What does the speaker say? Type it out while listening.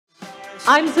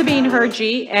I'm Zabeen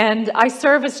Hirji, and I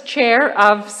serve as chair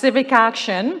of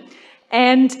CivicAction.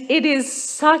 And it is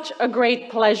such a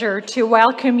great pleasure to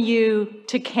welcome you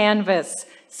to Canvas,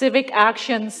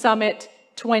 CivicAction Summit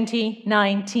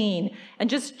 2019. And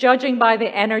just judging by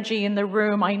the energy in the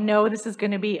room, I know this is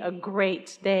going to be a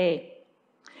great day.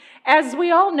 As we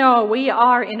all know, we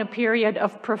are in a period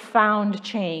of profound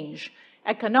change.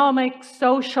 Economic,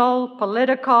 social,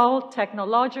 political,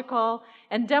 technological,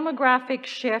 and demographic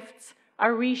shifts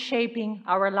are reshaping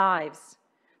our lives.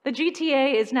 The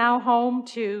GTA is now home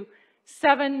to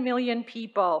 7 million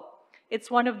people.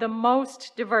 It's one of the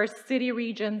most diverse city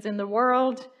regions in the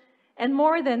world, and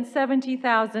more than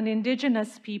 70,000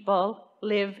 Indigenous people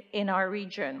live in our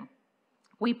region.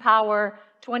 We power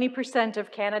 20%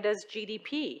 of Canada's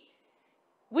GDP.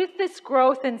 With this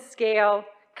growth and scale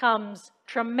comes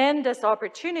tremendous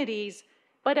opportunities,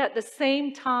 but at the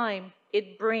same time,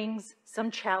 it brings some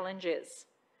challenges.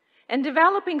 And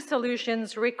developing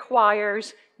solutions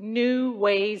requires new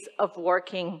ways of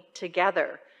working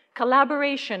together.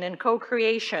 Collaboration and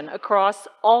co-creation across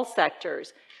all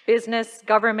sectors, business,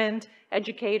 government,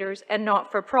 educators, and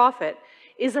not-for-profit,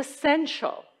 is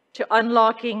essential to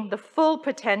unlocking the full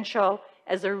potential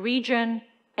as a region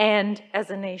and as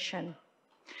a nation.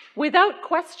 Without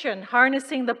question,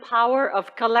 harnessing the power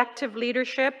of collective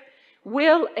leadership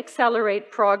will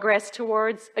accelerate progress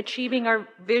towards achieving our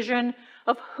vision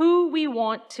of who we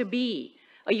want to be,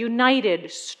 a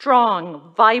united,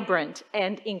 strong, vibrant,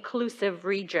 and inclusive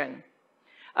region.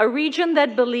 A region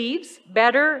that believes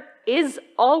better is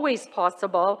always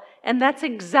possible, and that's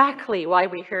exactly why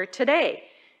we're here today.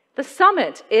 The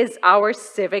summit is our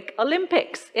Civic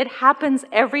Olympics. It happens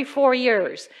every 4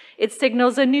 years. It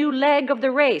signals a new leg of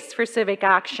the race for civic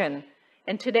action.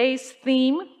 And today's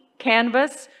theme,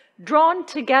 Canvas, drawn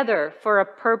together for a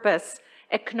purpose,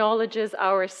 acknowledges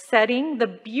our setting, the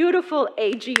beautiful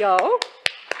AGO,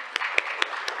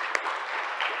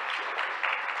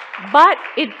 but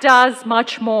it does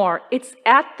much more. It's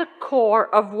at the core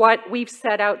of what we've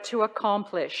set out to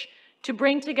accomplish, to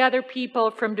bring together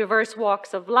people from diverse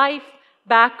walks of life,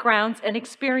 backgrounds, and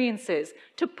experiences,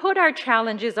 to put our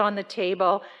challenges on the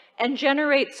table and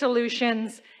generate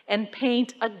solutions and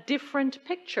paint a different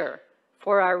picture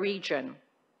for our region.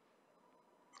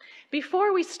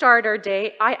 Before we start our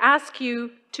day, I ask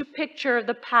you to picture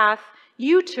the path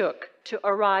you took to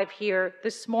arrive here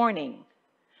this morning.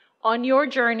 On your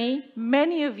journey,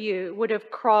 many of you would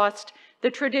have crossed the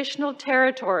traditional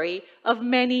territory of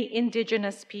many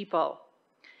Indigenous people.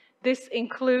 This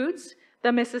includes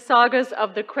the Mississaugas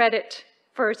of the Credit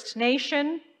First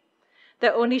Nation,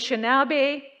 the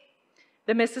Anishinaabe,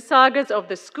 the Mississaugas of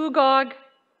the Scugog,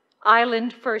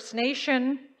 Island First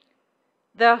Nation,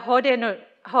 the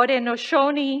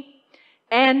Haudenosaunee,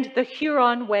 and the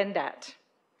Huron-Wendat.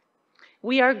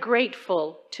 We are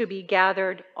grateful to be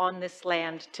gathered on this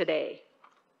land today.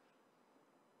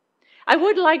 I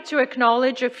would like to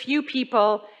acknowledge a few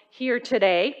people here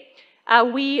today.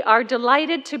 We are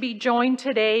delighted to be joined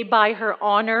today by Her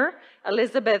Honor,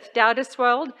 Elizabeth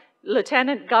Dowdeswald,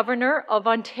 Lieutenant Governor of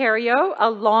Ontario, a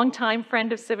longtime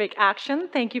friend of CivicAction.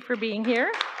 Thank you for being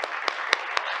here.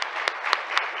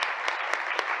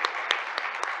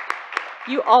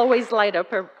 You always light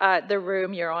up the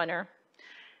room, Your Honor.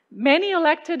 Many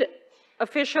elected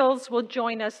officials will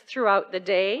join us throughout the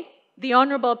day. The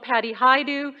Honourable Patty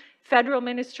Hajdu, Federal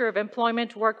Minister of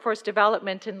Employment, Workforce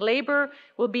Development and Labour,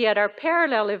 will be at our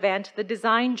parallel event, the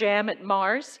Design Jam at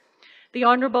Mars. The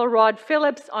Honourable Rod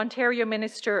Phillips, Ontario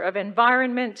Minister of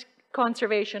Environment,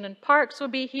 Conservation and Parks, will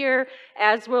be here,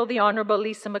 as will the Honourable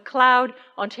Lisa MacLeod,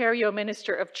 Ontario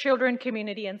Minister of Children,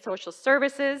 Community and Social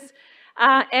Services,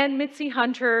 and Mitzi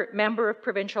Hunter, Member of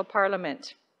Provincial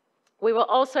Parliament. We will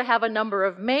also have a number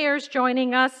of mayors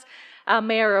joining us,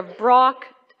 Mayor of Brock,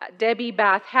 Debbie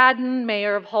Bath Haddon,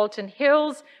 Mayor of Halton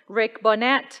Hills, Rick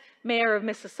Bonnet, Mayor of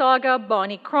Mississauga,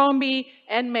 Bonnie Crombie,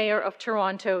 and Mayor of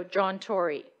Toronto, John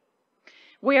Tory.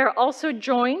 We are also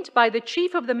joined by the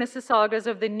Chief of the Mississaugas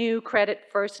of the New Credit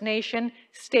First Nation,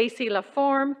 Stacey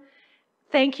Laforme.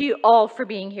 Thank you all for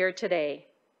being here today.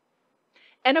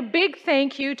 And a big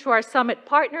thank you to our summit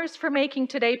partners for making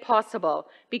today possible,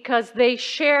 because they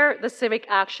share the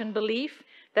CivicAction belief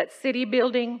that city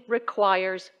building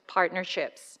requires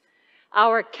partnerships.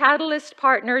 Our catalyst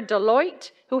partner, Deloitte,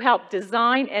 who helped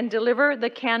design and deliver the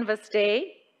Canvas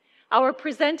Day. Our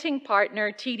presenting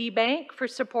partner, TD Bank, for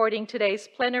supporting today's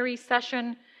plenary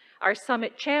session. Our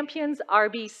summit champions,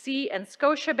 RBC and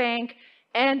Scotiabank,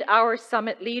 and our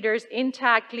summit leaders,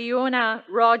 Intact, Leona,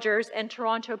 Rogers, and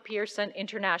Toronto Pearson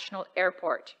International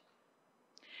Airport.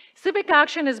 Civic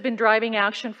Action has been driving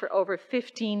action for over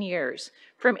 15 years.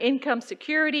 From income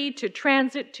security to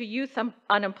transit to youth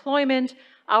unemployment,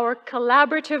 our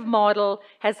collaborative model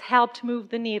has helped move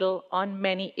the needle on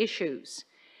many issues.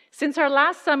 Since our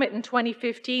last summit in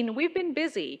 2015, we've been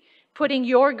busy putting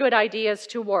your good ideas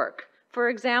to work. For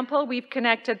example, we've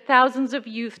connected thousands of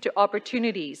youth to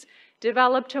opportunities,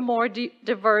 developed a more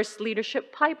diverse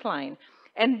leadership pipeline,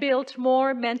 and built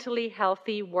more mentally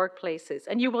healthy workplaces.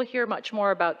 And you will hear much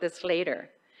more about this later.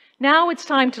 Now it's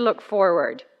time to look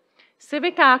forward.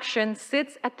 Civic Action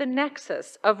sits at the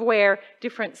nexus of where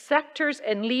different sectors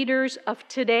and leaders of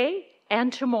today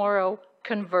and tomorrow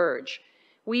converge.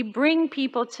 We bring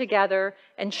people together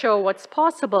and show what's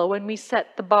possible when we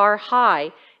set the bar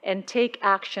high and take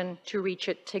action to reach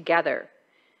it together.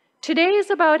 Today is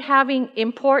about having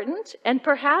important and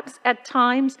perhaps at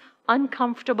times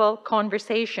uncomfortable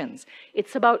conversations.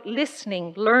 It's about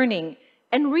listening, learning,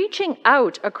 and reaching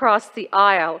out across the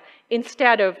aisle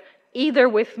instead of either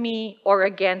with me or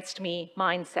against me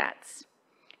mindsets.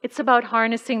 It's about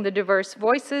harnessing the diverse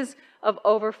voices of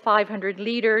over 500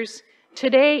 leaders.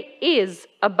 Today is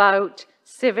about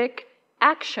civic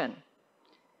action.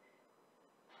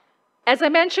 As I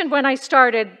mentioned when I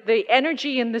started, the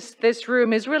energy in this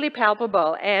room is really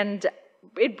palpable, and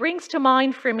it brings to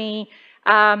mind for me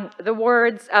the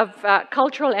words of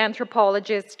cultural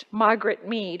anthropologist Margaret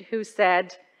Mead, who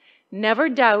said, "Never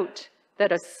doubt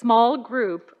that a small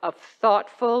group of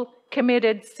thoughtful,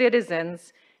 committed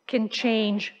citizens can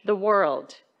change the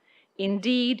world.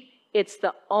 Indeed, it's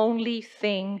the only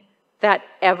thing that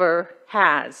ever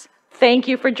has." Thank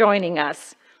you for joining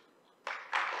us.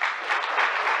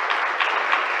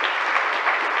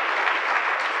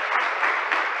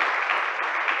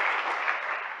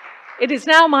 It is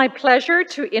now my pleasure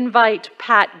to invite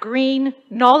Pat Green,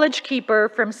 Knowledge Keeper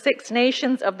from 6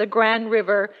 Nations of the Grand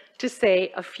River, to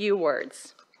say a few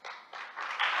words.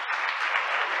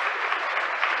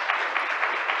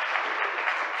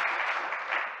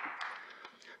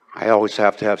 I always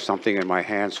have to have something in my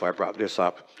hand, so I brought this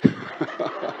up.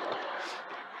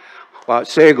 Well,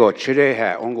 Sego,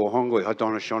 Chireha, Ongo Hongo,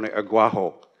 Hadonoshone,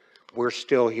 Aguajo. We're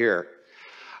still here.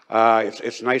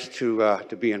 It's nice to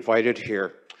be invited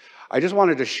here. I just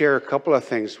wanted to share a couple of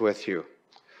things with you.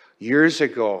 Years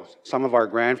ago, some of our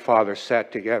grandfathers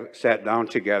sat down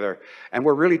together, and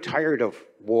were really tired of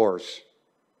wars.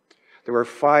 There were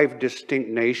 5 distinct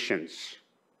nations: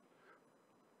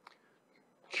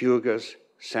 Cayugas,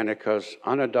 Senecas,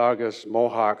 Onondagas,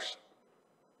 Mohawks,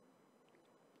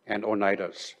 and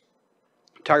Oneidas.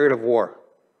 Tired of war.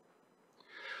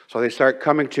 So they start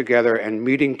coming together and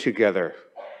meeting together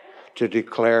to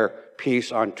declare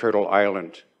peace on Turtle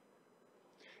Island.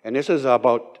 And this is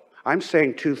about, I'm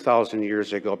saying 2,000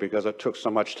 years ago because it took so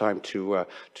much time to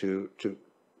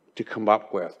come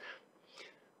up with.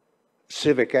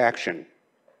 Civic action,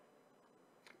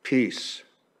 peace,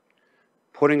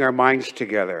 putting our minds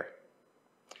together.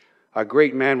 A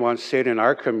great man once said in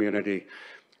our community,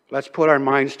 let's put our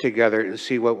minds together and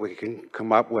see what we can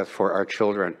come up with for our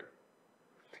children.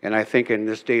 And I think in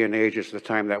this day and age is the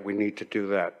time that we need to do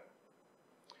that.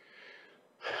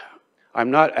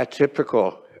 I'm not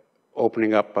atypical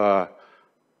opening up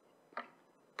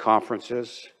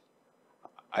conferences.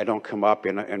 I don't come up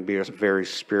and be a very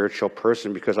spiritual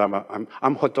person because I'm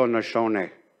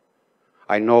Haudenosaunee.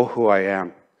 I know who I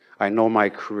am. I know my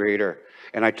Creator.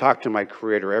 And I talk to my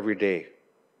Creator every day.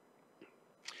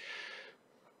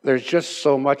 There's just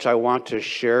so much I want to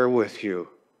share with you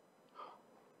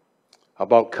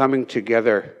about coming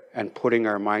together and putting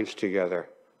our minds together.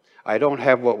 I don't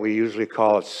have what we usually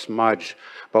call a smudge,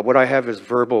 but what I have is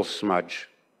verbal smudge.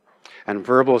 And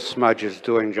verbal smudge is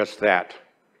doing just that.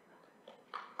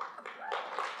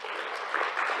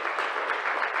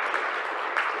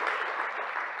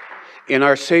 In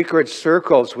our sacred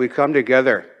circles, we come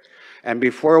together, and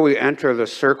before we enter the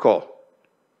circle,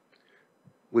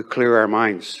 we clear our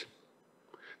minds.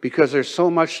 Because there's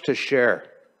so much to share.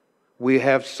 We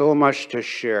have so much to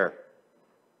share.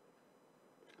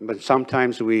 But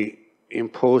sometimes we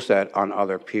impose that on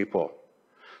other people.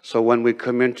 So when we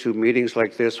come into meetings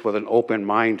like this with an open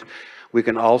mind, we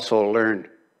can also learn.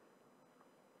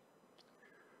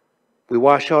 We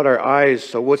wash out our eyes,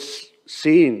 so what's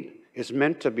seen is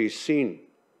meant to be seen.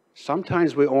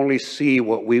 Sometimes we only see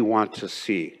what we want to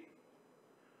see.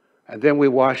 And then we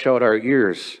wash out our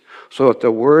ears, so that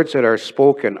the words that are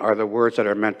spoken are the words that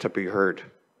are meant to be heard.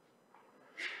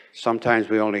 Sometimes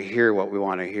we only hear what we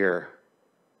want to hear.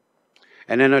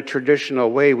 And in a traditional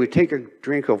way, we take a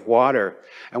drink of water.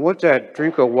 And what that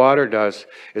drink of water does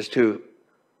is to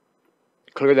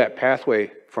clear that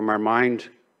pathway from our mind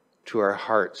to our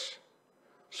hearts,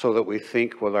 so that we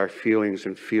think with our feelings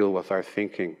and feel with our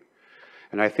thinking.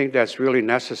 And I think that's really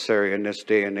necessary in this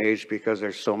day and age because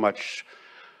there's so much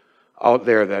out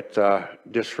there that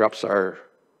disrupts our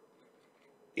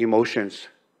emotions,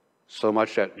 so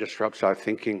much that disrupts our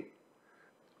thinking.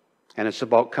 And it's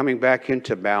about coming back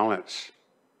into balance.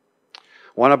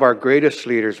 One of our greatest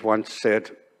leaders once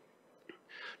said,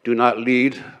 "Do not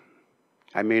lead,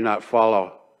 I may not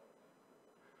follow.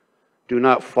 Do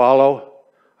not follow,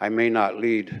 I may not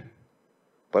lead,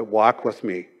 but walk with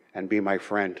me and be my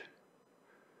friend."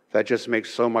 That just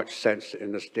makes so much sense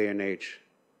in this day and age.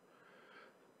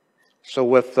 So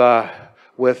with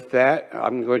that,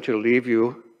 I'm going to leave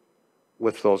you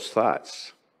with those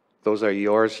thoughts. Those are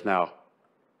yours now.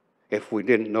 If we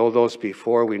didn't know those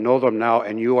before, we know them now,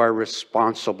 and you are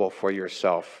responsible for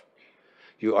yourself.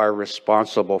 You are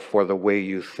responsible for the way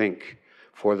you think,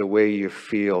 for the way you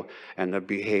feel, and the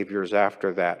behaviors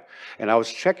after that. And I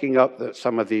was checking out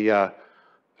some of the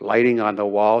lighting on the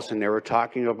walls, and they were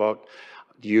talking about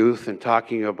youth and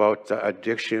talking about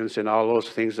addictions and all those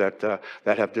things that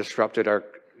have disrupted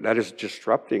that is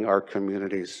disrupting our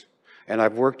communities. And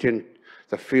I've worked in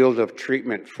the field of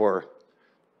treatment for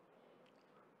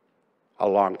a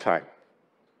long time.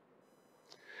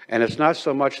 And it's not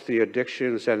so much the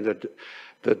addictions and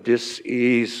the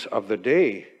dis-ease of the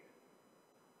day.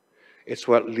 It's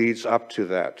what leads up to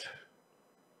that.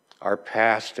 Our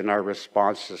past and our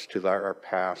responses to our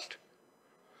past,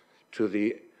 to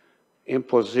the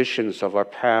impositions of our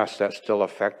past that still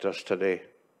affect us today.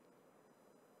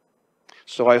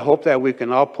 So I hope that we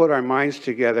can all put our minds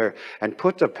together and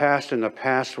put the past in the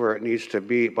past where it needs to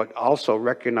be, but also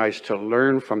recognize to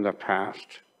learn from the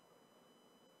past.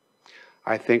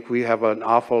 I think we have an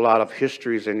awful lot of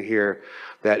histories in here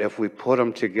that if we put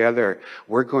them together,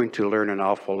 we're going to learn an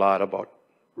awful lot about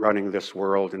running this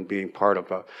world and being part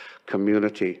of a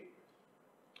community.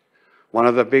 One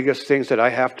of the biggest things that I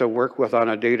have to work with on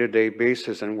a day-to-day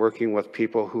basis and working with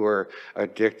people who are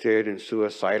addicted and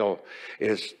suicidal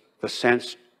is the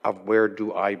sense of where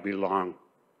do I belong?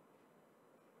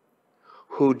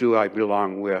 Who do I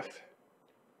belong with?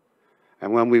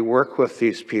 And when we work with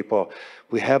these people,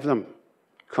 we have them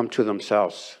come to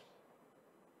themselves,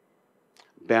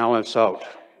 balance out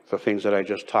the things that I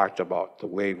just talked about, the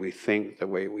way we think, the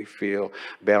way we feel,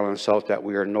 balance out that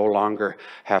we are no longer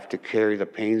have to carry the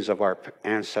pains of our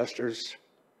ancestors,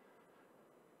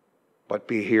 but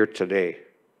be here today.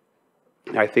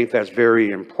 I think that's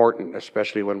very important,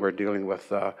 especially when we're dealing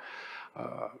with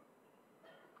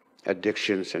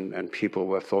addictions and people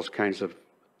with those kinds of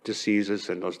diseases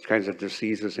and those kinds of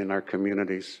diseases in our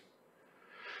communities.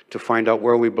 To find out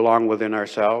where we belong within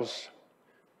ourselves,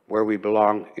 where we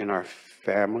belong in our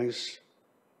families,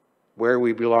 where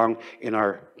we belong in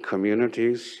our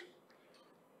communities,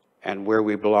 and where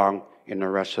we belong in the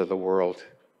rest of the world.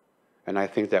 And I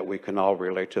think that we can all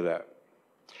relate to that.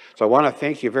 So I want to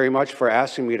thank you very much for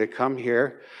asking me to come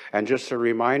here. And just a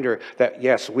reminder that,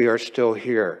 yes, we are still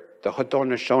here. The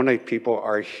Haudenosaunee people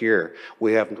are here.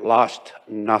 We have lost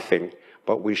nothing,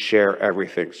 but we share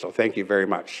everything. So thank you very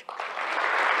much.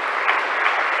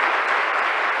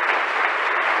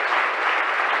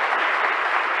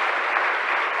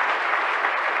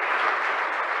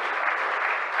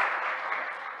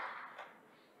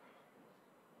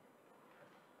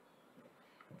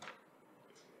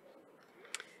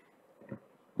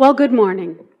 Well, good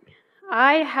morning.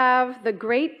 I have the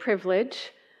great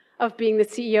privilege of being the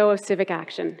CEO of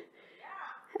CivicAction.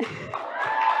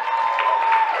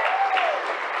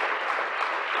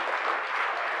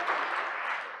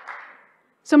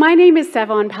 So my name is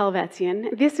Sevaun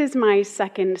Palvetzian. This is my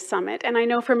second summit, and I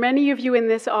know for many of you in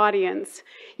this audience,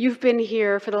 you've been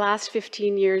here for the last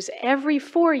 15 years, every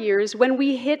 4 years when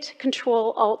we hit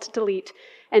Control-Alt-Delete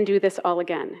and do this all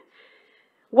again.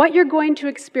 What you're going to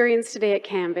experience today at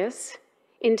Canvas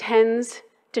intends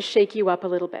to shake you up a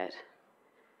little bit.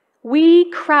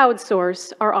 We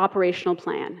crowdsource our operational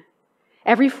plan.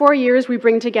 Every 4 years, we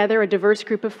bring together a diverse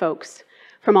group of folks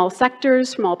from all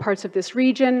sectors, from all parts of this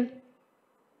region,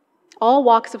 all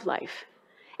walks of life.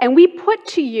 And we put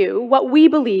to you what we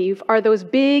believe are those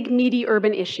big, meaty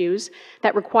urban issues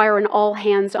that require an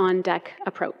all-hands-on-deck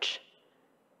approach.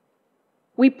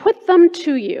 We put them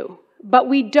to you, but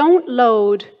we don't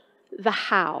load the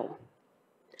how.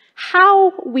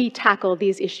 How we tackle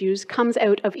these issues comes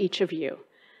out of each of you.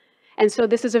 And so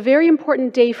this is a very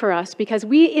important day for us because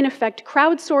we, in effect,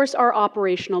 crowdsource our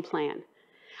operational plan.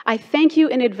 I thank you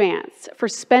in advance for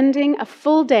spending a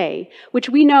full day, which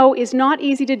we know is not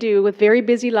easy to do with very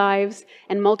busy lives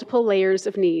and multiple layers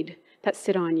of need that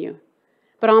sit on you.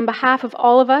 But on behalf of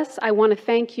all of us, I want to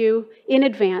thank you in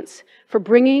advance for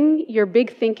bringing your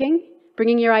big thinking,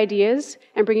 bringing your ideas,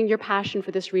 and bringing your passion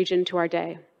for this region to our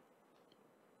day.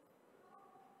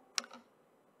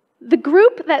 The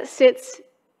group that sits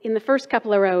in the first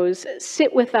couple of rows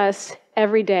sit with us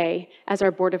every day as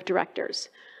our board of directors.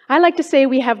 I like to say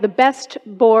we have the best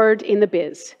board in the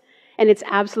biz, and it's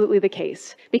absolutely the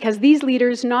case, because these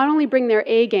leaders not only bring their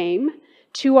A game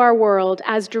to our world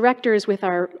as directors with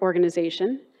our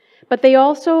organization, but they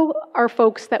also are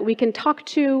folks that we can talk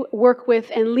to, work with,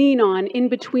 and lean on in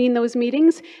between those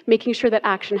meetings, making sure that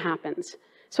action happens.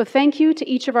 So thank you to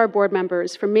each of our board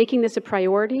members for making this a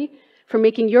priority, for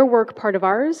making your work part of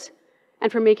ours, and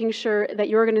for making sure that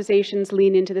your organizations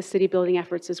lean into the city building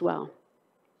efforts as well.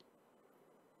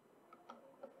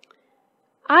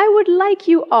 I would like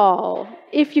you all,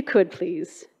 if you could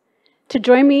please, to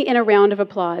join me in a round of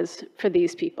applause for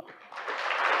these people.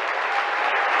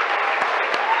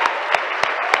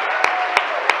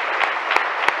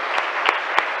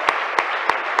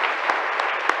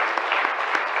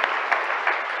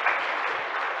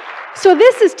 So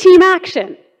this is team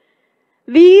action.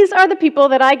 These are the people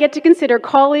that I get to consider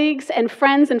colleagues and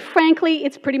friends, and frankly,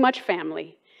 it's pretty much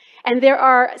family. And there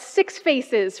are 6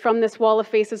 faces from this wall of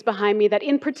faces behind me that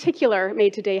in particular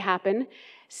made today happen.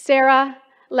 Sarah,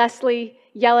 Leslie,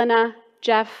 Yelena,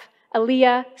 Jeff,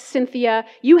 Aaliyah, Cynthia,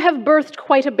 you have birthed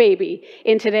quite a baby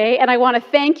in today, and I want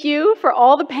to thank you for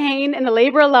all the pain and the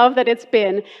labor of love that it's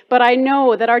been, but I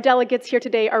know that our delegates here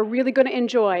today are really going to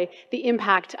enjoy the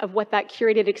impact of what that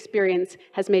curated experience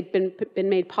has been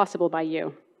made possible by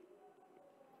you.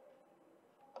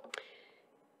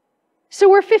 So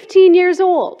we're 15 years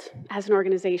old as an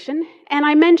organization, and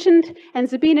I mentioned, and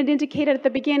Zabeen had indicated at the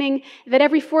beginning, that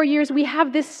every 4 years we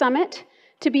have this summit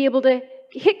to be able to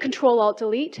hit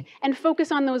Control-Alt-Delete and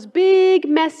focus on those big,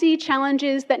 messy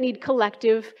challenges that need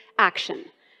collective action.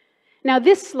 Now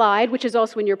this slide, which is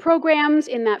also in your programs,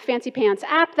 in that Fancy Pants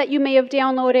app that you may have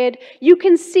downloaded, you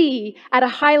can see at a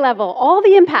high level all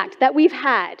the impact that we've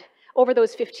had over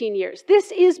those 15 years.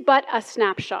 This is but a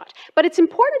snapshot, but it's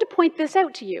important to point this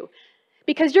out to you,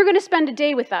 because you're going to spend a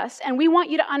day with us, and we want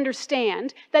you to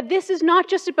understand that this is not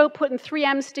just about putting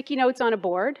 3M sticky notes on a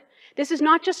board. This is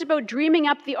not just about dreaming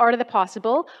up the art of the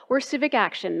possible. We're civic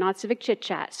action, not civic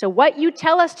chit-chat. So what you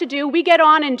tell us to do, we get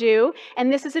on and do,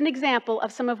 and this is an example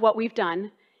of some of what we've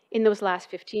done in those last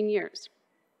 15 years.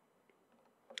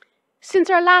 Since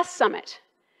our last summit,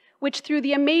 which through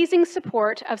the amazing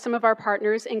support of some of our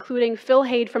partners, including Phil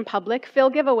Haid from Public, Phil,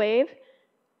 give a wave.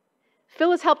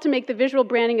 Phil has helped to make the visual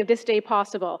branding of this day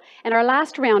possible. And our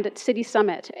last round at City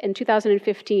Summit in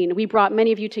 2015, we brought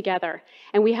many of you together,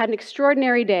 and we had an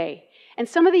extraordinary day. And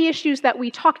some of the issues that we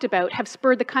talked about have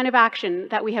spurred the kind of action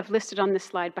that we have listed on this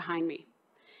slide behind me.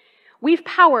 We've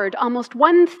powered almost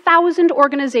 1,000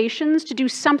 organizations to do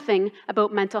something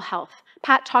about mental health.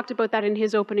 Pat talked about that in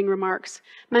his opening remarks.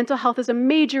 Mental health is a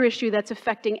major issue that's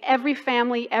affecting every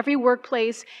family, every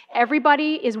workplace.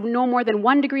 Everybody is no more than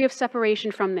 1 degree of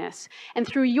separation from this. And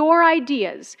through your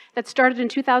ideas that started in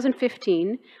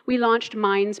 2015, we launched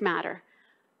Minds Matter.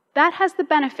 That has the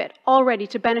benefit already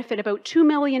to benefit about 2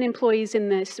 million employees in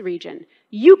this region.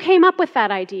 You came up with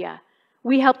that idea.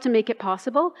 We helped to make it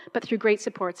possible, but through great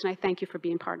supports, and I thank you for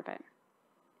being part of it.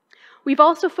 We've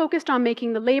also focused on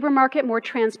making the labor market more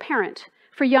transparent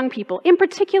for young people, in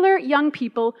particular, young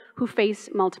people who face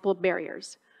multiple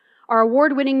barriers. Our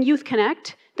award-winning Youth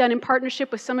Connect, done in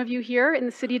partnership with some of you here in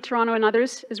the City of Toronto and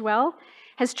others as well,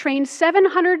 has trained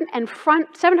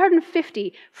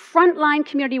 750 frontline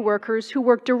community workers who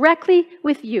work directly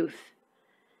with youth.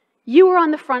 You are on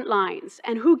the front lines,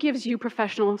 and who gives you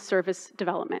professional service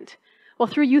development? Well,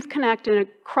 through Youth Connect and a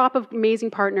crop of amazing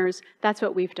partners, that's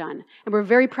what we've done. And we're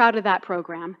very proud of that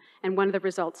program and one of the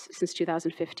results since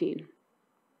 2015. In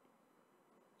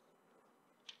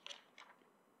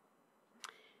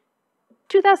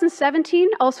 2017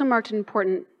 also marked an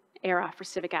important era for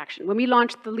civic action when we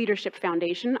launched the Leadership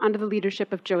Foundation under the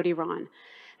leadership of Jody Ron.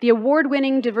 The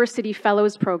award-winning Diversity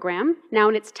Fellows program, now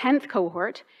in its 10th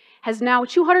cohort, has now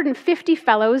 250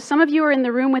 fellows. Some of you are in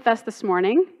the room with us this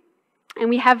morning, and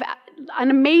we have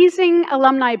an amazing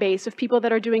alumni base of people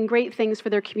that are doing great things for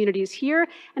their communities here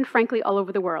and frankly all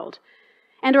over the world.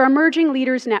 And our Emerging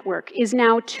Leaders Network is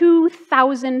now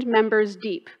 2,000 members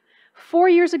deep. 4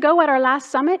 years ago at our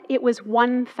last summit, it was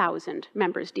 1,000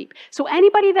 members deep. So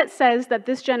anybody that says that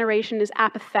this generation is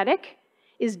apathetic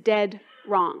is dead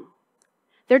wrong.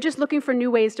 They're just looking for new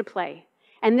ways to play.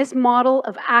 And this model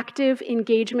of active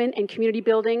engagement and community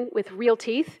building with real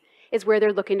teeth is where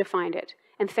they're looking to find it.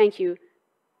 And thank you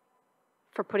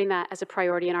for putting that as a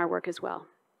priority in our work as well.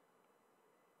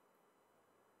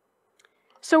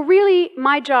 So really,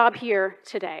 my job here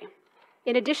today,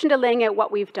 in addition to laying out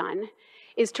what we've done,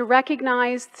 is to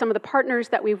recognize some of the partners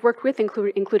that we've worked with,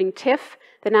 including TIFF,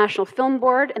 the National Film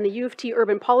Board, and the U of T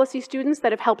Urban Policy students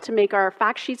that have helped to make our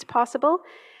fact sheets possible.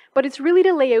 But it's really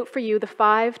to lay out for you the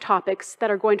 5 topics that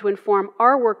are going to inform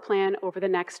our work plan over the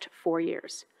next 4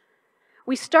 years.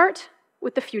 We start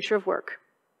with the future of work.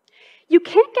 You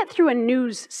can't get through a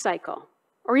news cycle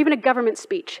or even a government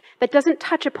speech that doesn't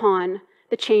touch upon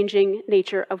the changing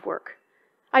nature of work.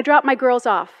 I drop my girls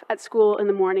off at school in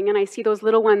the morning and I see those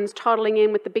little ones toddling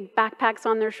in with the big backpacks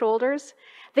on their shoulders.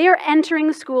 They are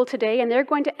entering school today and they're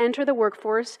going to enter the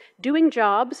workforce doing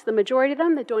jobs, the majority of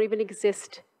them, that don't even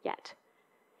exist yet.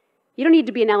 You don't need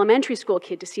to be an elementary school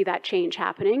kid to see that change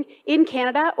happening. In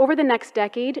Canada, over the next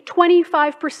decade,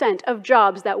 25% of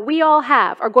jobs that we all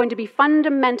have are going to be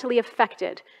fundamentally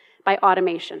affected by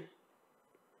automation.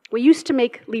 We used to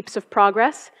make leaps of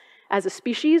progress as a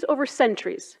species over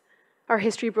centuries. Our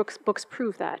history books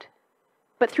prove that.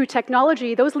 But through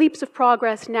technology, those leaps of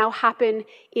progress now happen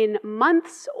in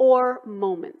months or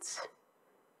moments.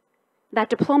 That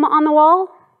diploma on the wall,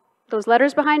 those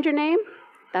letters behind your name,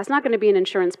 that's not going to be an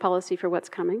insurance policy for what's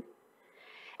coming.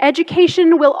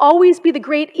 Education will always be the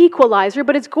great equalizer,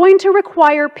 but it's going to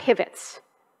require pivots.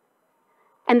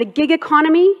 And the gig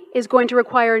economy is going to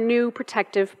require new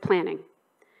protective planning.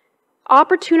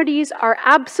 Opportunities are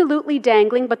absolutely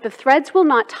dangling, but the threads will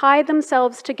not tie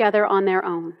themselves together on their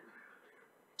own.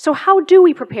 So how do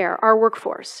we prepare our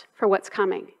workforce for what's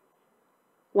coming?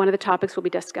 One of the topics we'll be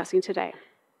discussing today.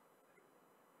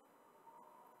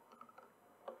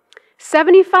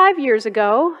 75 years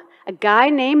ago, a guy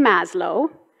named Maslow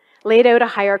laid out a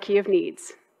hierarchy of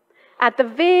needs. At the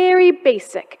very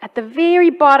basic, at the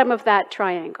very bottom of that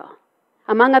triangle,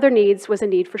 among other needs, was a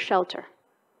need for shelter.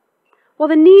 Well,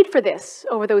 the need for this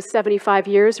over those 75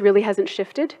 years really hasn't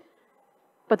shifted,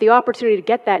 but the opportunity to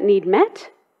get that need met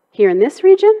here in this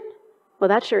region, well,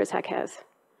 that sure as heck has.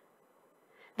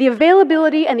 The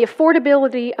availability and the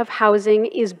affordability of housing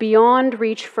is beyond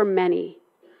reach for many,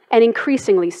 and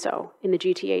increasingly so in the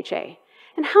GTHA.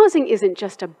 And housing isn't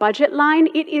just a budget line,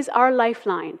 it is our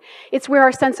lifeline. It's where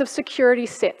our sense of security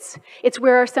sits. It's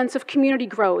where our sense of community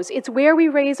grows. It's where we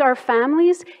raise our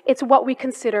families. It's what we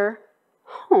consider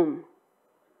home.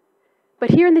 But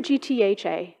here in the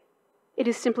GTHA, it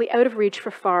is simply out of reach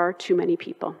for far too many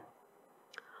people.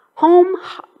 Home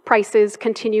prices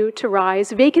continue to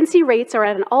rise, vacancy rates are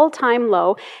at an all-time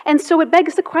low, and so it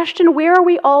begs the question, where are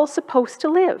we all supposed to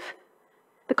live?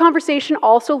 The conversation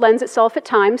also lends itself at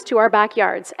times to our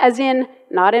backyards, as in,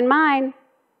 not in mine.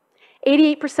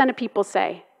 88% of people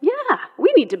say, yeah,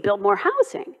 we need to build more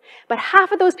housing. But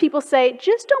half of those people say,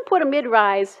 just don't put a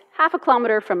mid-rise half a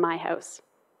kilometer from my house.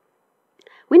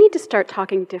 We need to start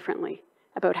talking differently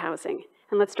about housing,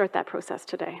 and let's start that process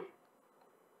today.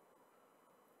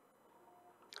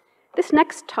 This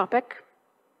next topic,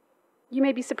 you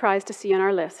may be surprised to see on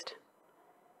our list.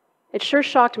 It sure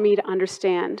shocked me to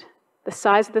understand the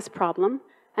size of this problem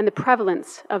and the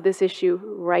prevalence of this issue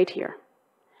right here.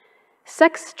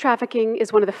 Sex trafficking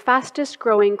is one of the fastest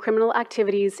growing criminal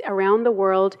activities around the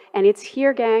world, and it's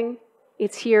here, gang.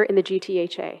 It's here in the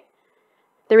GTHA.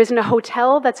 There isn't a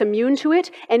hotel that's immune to it,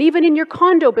 and even in your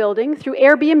condo building, through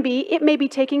Airbnb, it may be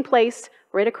taking place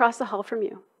right across the hall from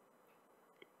you.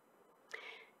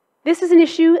 This is an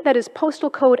issue that is postal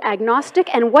code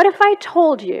agnostic, and what if I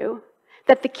told you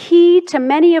that the key to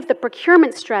many of the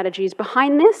procurement strategies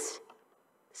behind this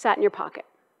sat in your pocket?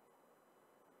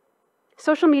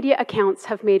 Social media accounts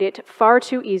have made it far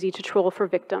too easy to troll for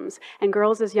victims, and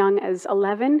girls as young as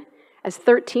 11, as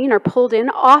 13 are pulled in,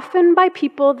 often by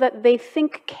people that they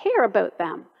think care about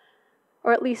them,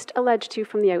 or at least alleged to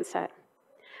from the outset.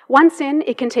 Once in,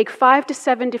 it can take 5 to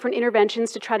 7 different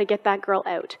interventions to try to get that girl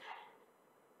out.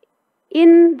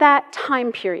 In that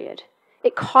time period,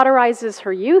 it cauterizes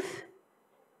her youth,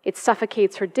 it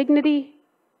suffocates her dignity,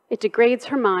 it degrades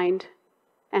her mind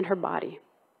and her body.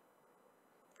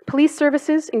 Police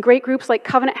services and great groups like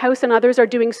Covenant House and others are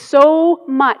doing so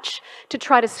much to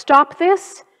try to stop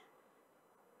this,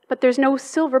 but there's no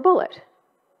silver bullet.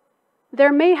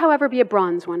 There may, however, be a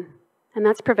bronze one, and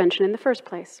that's prevention in the first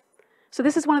place. So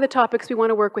this is one of the topics we want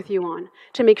to work with you on,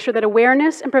 to make sure that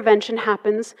awareness and prevention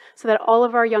happens so that all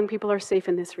of our young people are safe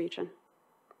in this region.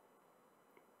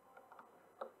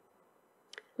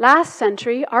 Last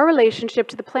century, our relationship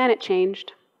to the planet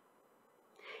changed.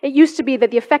 It used to be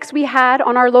that the effects we had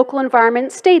on our local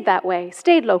environment stayed that way,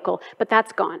 stayed local, but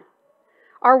that's gone.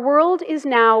 Our world is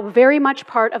now very much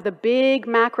part of the big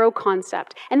macro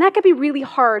concept, and that can be really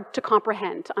hard to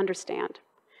comprehend, to understand.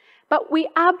 But we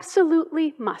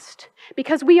absolutely must,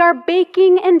 because we are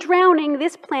baking and drowning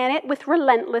this planet with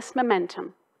relentless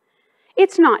momentum.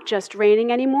 It's not just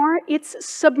raining anymore, it's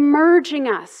submerging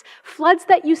us. Floods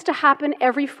that used to happen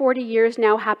every 40 years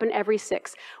now happen every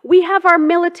 6. We have our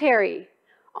military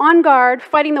on guard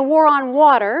fighting the war on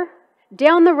water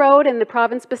down the road in the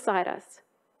province beside us.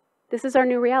 This is our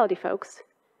new reality, folks.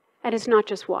 And it's not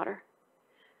just water.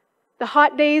 The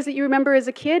hot days that you remember as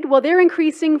a kid, well, they're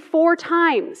increasing 4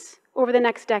 times over the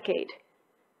next decade.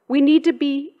 We need to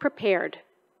be prepared,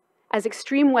 as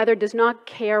extreme weather does not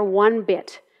care one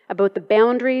bit about the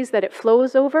boundaries that it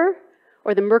flows over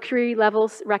or the mercury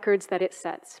levels records that it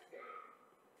sets.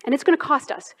 And it's going to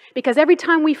cost us, because every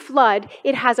time we flood,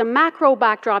 it has a macro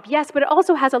backdrop, yes, but it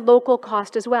also has a local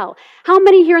cost as well. How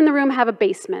many here in the room have a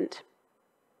basement?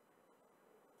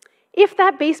 If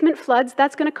that basement floods,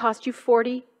 that's going to cost you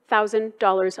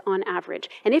 $40,000 on average.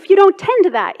 And if you don't tend to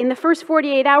that in the first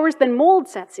 48 hours, then mold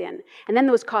sets in, and then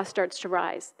those costs start to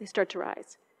rise. They start to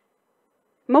rise.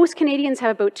 Most Canadians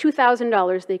have about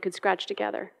 $2,000 they could scratch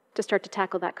together to start to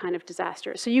tackle that kind of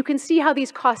disaster. So you can see how these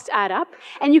costs add up,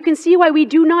 and you can see why we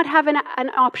do not have an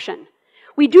option.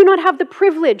 We do not have the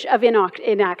privilege of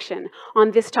inaction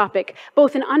on this topic,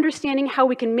 both in understanding how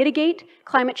we can mitigate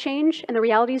climate change and the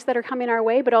realities that are coming our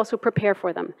way, but also prepare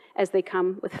for them as they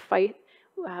come with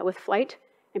flight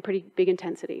and pretty big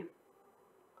intensity.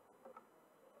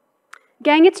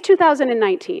 Gang, it's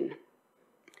 2019.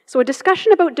 So a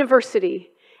discussion about diversity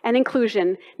and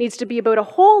inclusion needs to be about a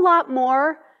whole lot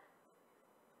more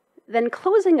than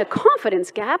closing a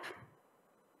confidence gap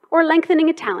or lengthening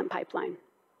a talent pipeline.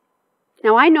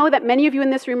 Now, I know that many of you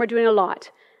in this room are doing a lot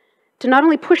to not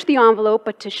only push the envelope,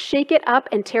 but to shake it up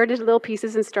and tear it into little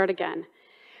pieces and start again.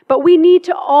 But we need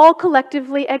to all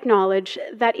collectively acknowledge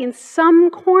that in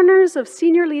some corners of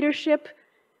senior leadership,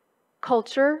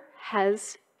 culture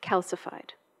has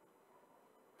calcified.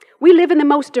 We live in the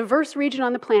most diverse region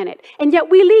on the planet, and yet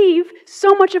we leave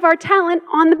so much of our talent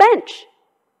on the bench.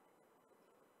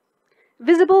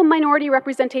 Visible minority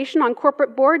representation on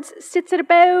corporate boards sits at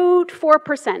about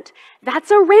 4%.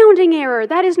 That's a rounding error.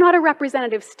 That is not a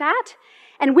representative stat.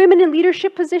 And women in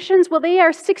leadership positions, well, they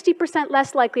are 60%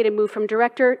 less likely to move from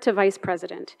director to vice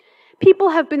president. People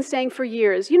have been saying for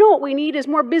years, you know what we need is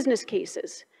more business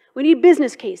cases. We need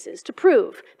business cases to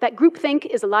prove that groupthink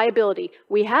is a liability.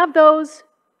 We have those.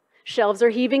 Shelves are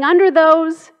heaving under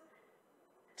those.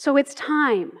 So it's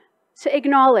time to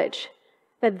acknowledge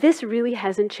that this really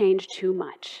hasn't changed too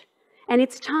much. And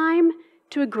it's time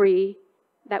to agree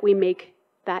that we make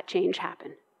that change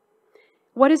happen.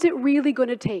 What is it really going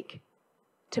to take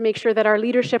to make sure that our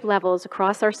leadership levels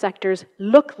across our sectors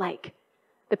look like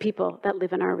the people that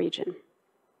live in our region?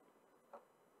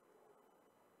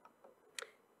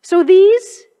 So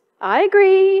these, I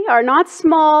agree, are not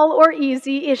small or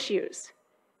easy issues.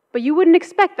 But you wouldn't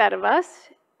expect that of us,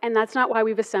 and that's not why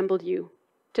we've assembled you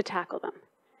to tackle them.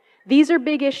 These are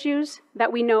big issues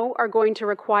that we know are going to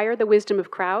require the wisdom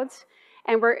of crowds,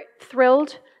 and we're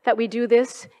thrilled that we do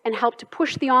this and help to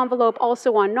push the envelope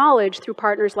also on knowledge through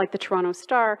partners like the Toronto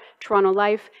Star, Toronto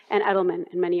Life, and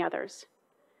Edelman, and many others.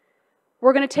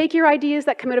 We're going to take your ideas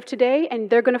that come out of today, and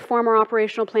they're going to form our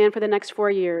operational plan for the next 4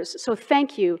 years. So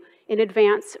thank you in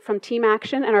advance from Team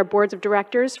Action and our boards of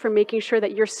directors for making sure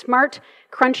that your smart,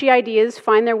 crunchy ideas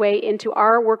find their way into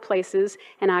our workplaces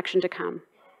and action to come.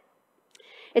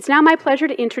 It's now my pleasure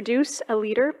to introduce a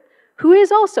leader who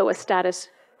is also a status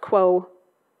quo.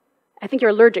 I think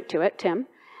you're allergic to it, Tim.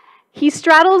 He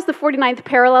straddles the 49th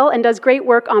parallel and does great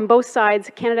work on both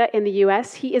sides, Canada and the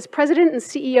US. He is president and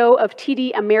CEO of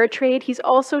TD Ameritrade. He's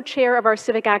also chair of our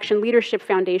CivicAction Leadership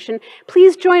Foundation.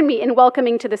 Please join me in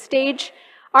welcoming to the stage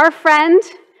our friend,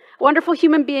 wonderful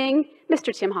human being,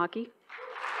 Mr. Tim Hockey.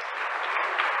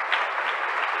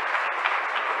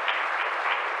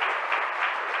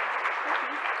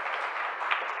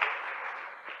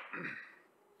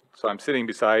 So I'm sitting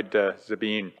beside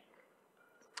Zabeen,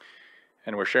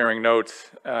 and we're sharing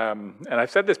notes. And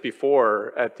I've said this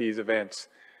before at these events.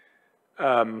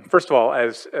 First of all,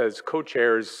 as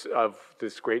co-chairs of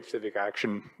this great civic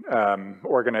action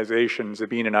organization,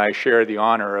 Zabeen and I share the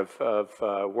honor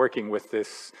of working with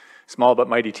this small but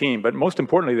mighty team. But most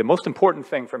importantly, the most important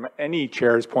thing from any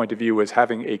chair's point of view is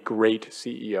having a great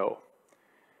CEO.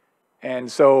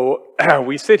 And so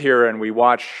we sit here and we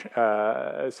watch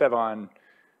Sevaun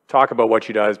talk about what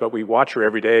she does, but we watch her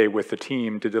every day with the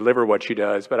team to deliver what she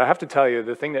does. But I have to tell you,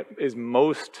 the thing that is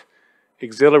most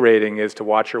exhilarating is to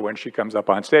watch her when she comes up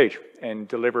on stage and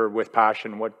deliver with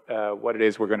passion what it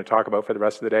is we're going to talk about for the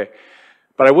rest of the day.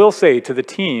 But I will say to the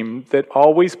team that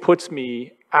always puts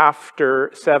me after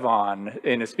Sevaun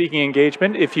in a speaking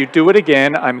engagement. If you do it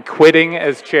again, I'm quitting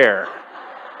as chair.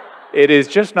 It is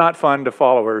just not fun to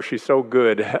follow her. She's so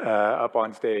good up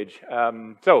on stage.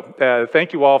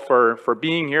 Thank you all for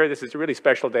being here. This is a really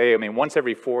special day. I mean, once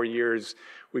every 4 years,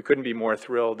 we couldn't be more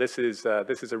thrilled. This is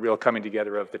a real coming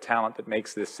together of the talent that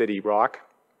makes this city rock.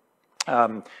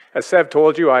 As Sev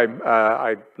told you,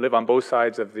 I live on both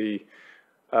sides of the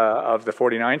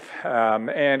 49th,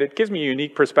 and it gives me a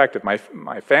unique perspective.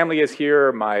 My family is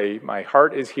here, my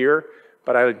heart is here,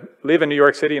 but I live in New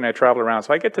York City and I travel around,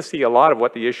 so I get to see a lot of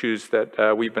what the issues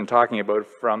that we've been talking about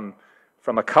from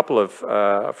a couple of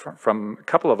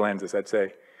lenses, I'd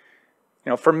say. You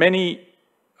know, for many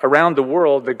around the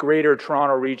world, the greater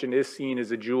Toronto region is seen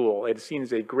as a jewel. It's seen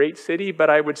as a great city, but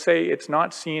I would say it's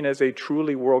not seen as a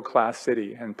truly world-class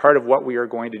city. And part of what we are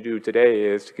going to do today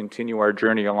is to continue our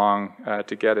journey along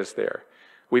to get us there.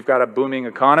 We've got a booming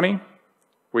economy.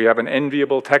 We have an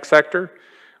enviable tech sector.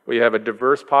 We have a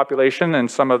diverse population and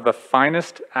some of the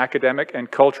finest academic and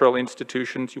cultural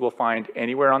institutions you will find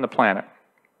anywhere on the planet.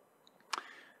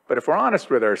 But if we're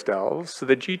honest with ourselves,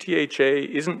 the GTHA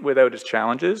isn't without its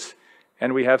challenges,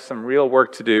 and we have some real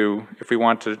work to do if we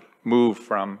want to move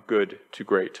from good to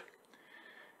great.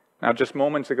 Now, just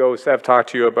moments ago, Sev talked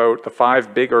to you about the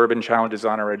 5 big urban challenges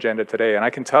on our agenda today, and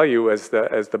I can tell you as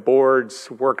the boards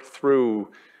worked through,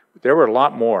 there were a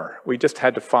lot more. We just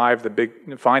had to find the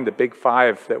big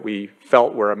 5 that we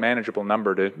felt were a manageable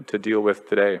number to deal with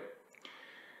today.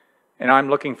 And I'm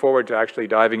looking forward to actually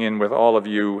diving in with all of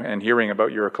you and hearing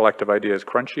about your collective ideas.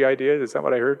 Crunchy ideas, is that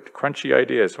what I heard? Crunchy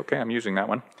ideas, okay, I'm using that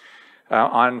one.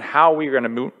 On how we're going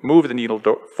to move the needle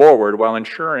forward while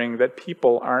ensuring that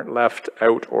people aren't left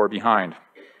out or behind.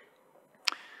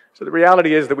 So the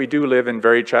reality is that we do live in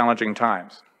very challenging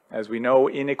times. As we know,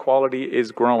 inequality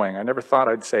is growing. I never thought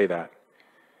I'd say that.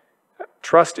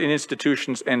 Trust in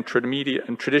institutions and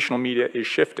traditional media is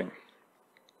shifting.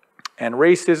 And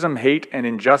racism, hate, and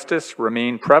injustice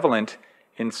remain prevalent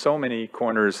in so many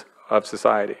corners of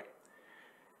society.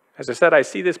 As I said, I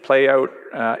see this play out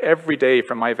every day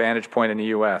from my vantage point in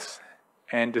the US.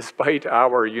 And despite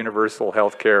our universal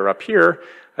health care up here,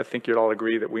 I think you'd all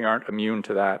agree that we aren't immune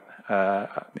to that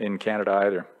in Canada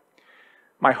either.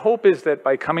 My hope is that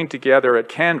by coming together at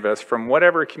Canvas from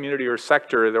whatever community or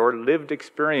sector or lived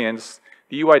experience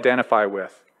that you identify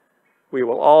with, we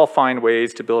will all find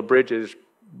ways to build bridges,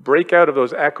 break out of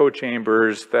those echo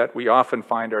chambers that we often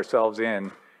find ourselves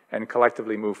in, and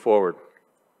collectively move forward.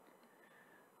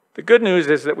 The good news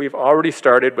is that we've already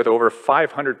started with over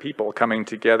 500 people coming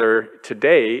together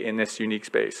today in this unique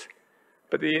space.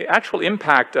 But the actual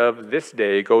impact of this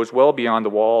day goes well beyond the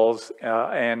walls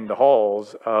and the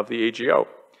halls of the AGO.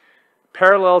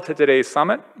 Parallel to today's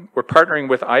summit, we're partnering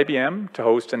with IBM to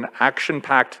host an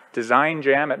action-packed design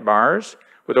jam at Mars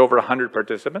with over 100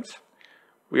 participants.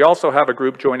 We also have a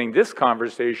group joining this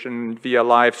conversation via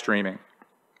live streaming.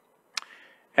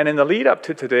 And in the lead up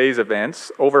to today's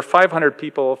events, over 500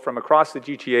 people from across the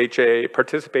GTHA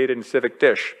participated in Civic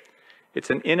Dish. It's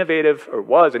an innovative, or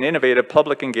was an innovative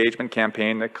public engagement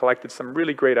campaign that collected some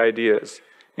really great ideas,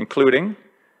 including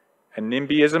a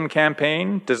NIMBYism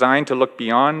campaign designed to look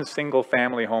beyond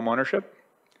single-family homeownership,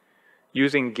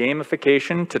 using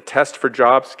gamification to test for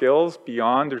job skills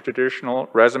beyond the traditional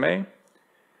resume,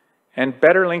 and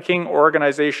better linking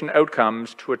organization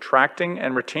outcomes to attracting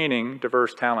and retaining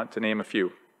diverse talent, to name a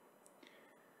few.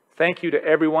 Thank you to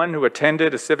everyone who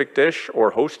attended a Civic Dish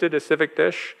or hosted a Civic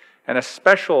Dish, and a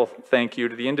special thank you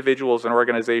to the individuals and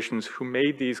organizations who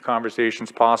made these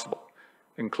conversations possible,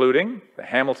 including the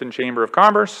Hamilton Chamber of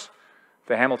Commerce,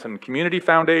 the Hamilton Community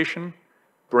Foundation,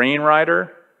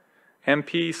 Brainrider,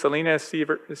 MP Selena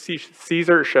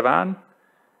Caesar-Sevaun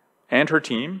and her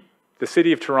team, the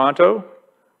City of Toronto,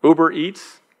 Uber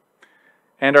Eats,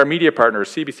 and our media partners,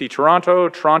 CBC Toronto,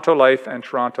 Toronto Life, and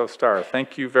Toronto Star.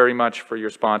 Thank you very much for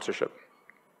your sponsorship.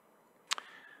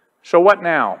 So what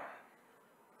now?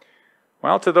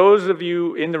 Well, to those of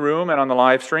you in the room and on the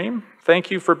live stream,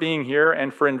 thank you for being here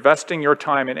and for investing your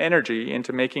time and energy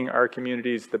into making our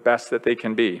communities the best that they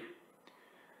can be.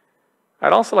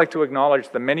 I'd also like to acknowledge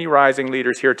the many rising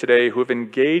leaders here today who have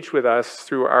engaged with us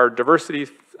through our Diversity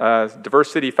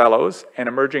Fellows and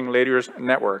Emerging Leaders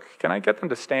Network. Can I get them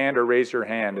to stand or raise your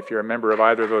hand if you're a member of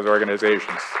either of those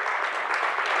organizations?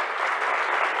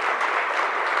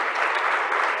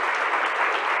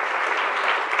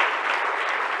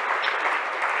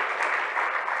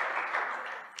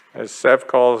 As Sev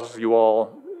calls you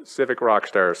all, civic rock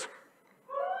stars.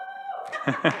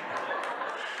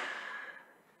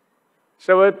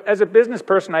 So as a business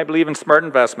person, I believe in smart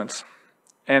investments.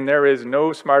 And there is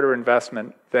no smarter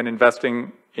investment than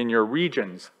investing in your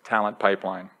region's talent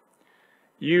pipeline.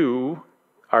 You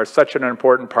are such an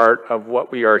important part of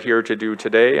what we are here to do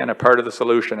today and a part of the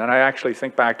solution. And I actually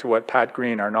think back to what Pat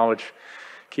Green, our knowledge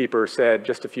keeper, said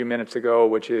just a few minutes ago,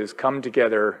 which is come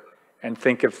together and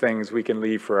think of things we can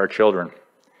leave for our children.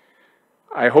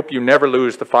 I hope you never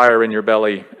lose the fire in your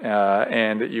belly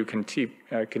and that you can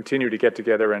continue to get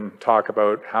together and talk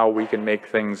about how we can make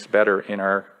things better in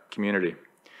our community.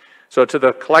 So to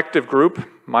the collective group,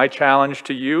 my challenge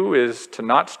to you is to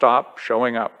not stop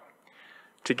showing up.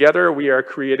 Together we are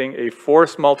creating a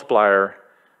force multiplier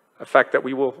effect that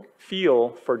we will feel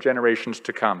for generations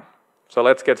to come. So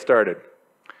let's get started.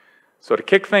 So to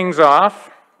kick things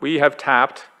off, we have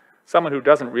tapped someone who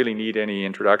doesn't really need any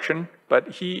introduction, but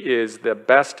he is the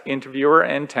best interviewer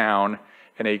in town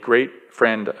and a great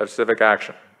friend of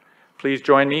CivicAction. Please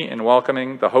join me in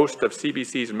welcoming the host of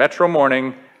CBC's Metro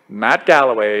Morning, Matt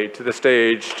Galloway, to the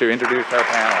stage to introduce our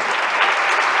panel.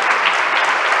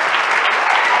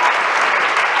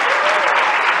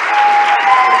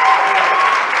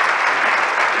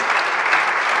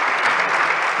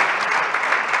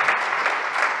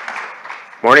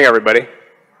 Morning, everybody.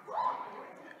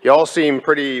 You all seem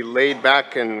pretty laid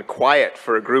back and quiet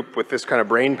for a group with this kind of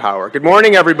brain power. Good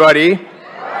morning, everybody.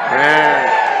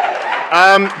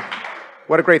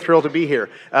 What a great thrill to be here.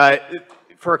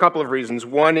 For a couple of reasons.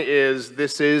 One is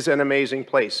this is an amazing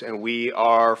place, and we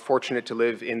are fortunate to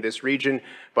live in this region.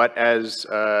 But as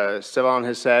Sevaun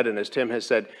has said, and as Tim has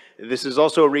said, this is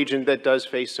also a region that does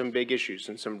face some big issues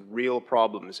and some real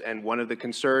problems. And one of the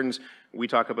concerns, we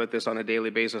talk about this on a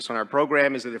daily basis on our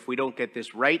program, is that if we don't get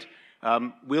this right,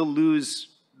 we'll lose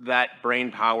that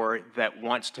brain power that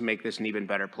wants to make this an even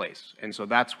better place. And so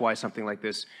that's why something like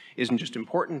this isn't just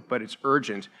important, but it's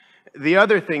urgent. The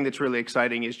other thing that's really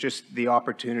exciting is just the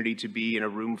opportunity to be in a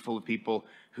room full of people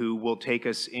who will take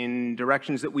us in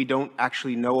directions that we don't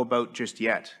actually know about just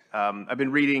yet. I've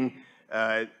been reading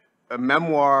a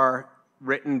memoir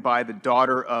written by the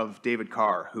daughter of David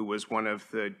Carr, who was one of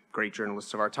the great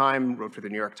journalists of our time, wrote for the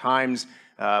New York Times,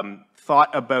 thought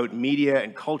about media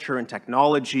and culture and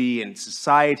technology and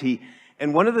society.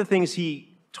 And one of the things he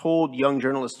told young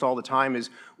journalists all the time is,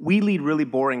 we lead really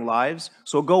boring lives,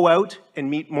 so go out and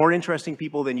meet more interesting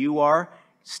people than you are,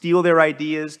 steal their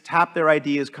ideas, tap their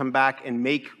ideas, come back and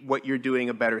make what you're doing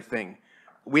a better thing.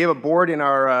 We have a board in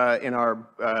our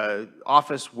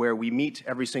office where we meet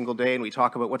every single day and we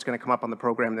talk about what's going to come up on the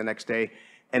program the next day.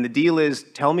 And the deal is,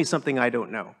 tell me something I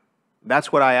don't know.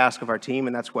 That's what I ask of our team,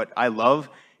 and that's what I love,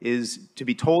 is to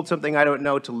be told something I don't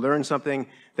know, to learn something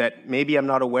that maybe I'm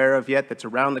not aware of yet, that's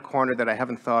around the corner that I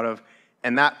haven't thought of.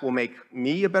 And that will make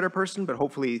me a better person, but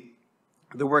hopefully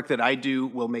the work that I do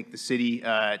will make the city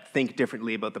think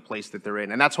differently about the place that they're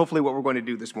in. And that's hopefully what we're going to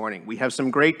do this morning. We have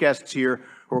some great guests here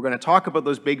who are going to talk about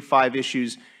those big 5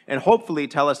 issues and hopefully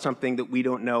tell us something that we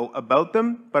don't know about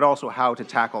them, but also how to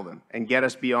tackle them and get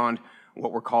us beyond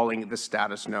what we're calling the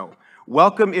status no.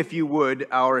 Welcome, if you would,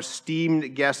 our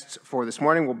esteemed guests for this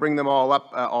morning. We'll bring them all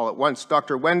up all at once.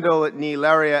 Dr. Wendell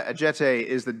Nilaria Ajete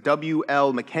is the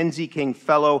W.L. Mackenzie King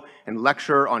Fellow and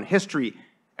Lecturer on History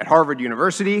at Harvard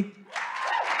University.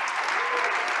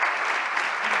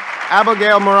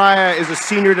 Abigail Mariah is a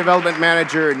Senior Development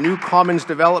Manager at New Commons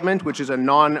Development, which is a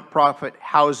non-profit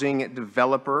housing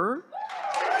developer.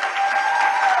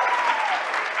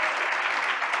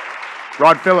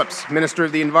 Rod Phillips, Minister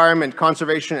of the Environment,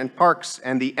 Conservation and Parks,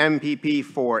 and the MPP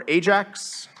for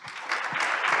Ajax.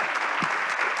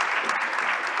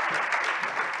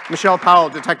 Michelle Powell,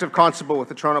 Detective Constable with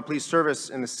the Toronto Police Service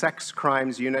in the Sex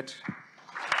Crimes Unit.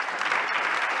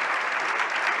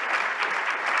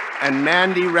 And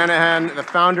Mandy Renahan, the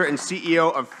founder and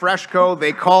CEO of Freshco.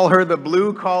 They call her the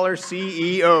blue-collar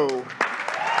CEO.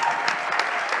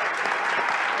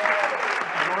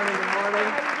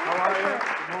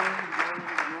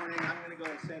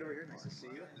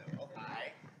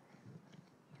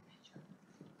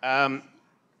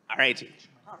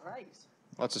 All right.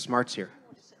 Lots of smarts here.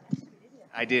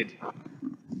 I did.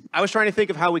 I was trying to think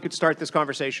of how we could start this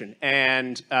conversation,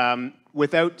 and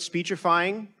without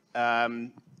speechifying,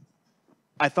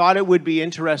 I thought it would be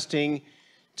interesting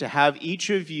to have each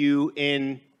of you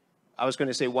in, I was going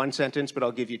to say 1 sentence, but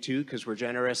I'll give you 2 because we're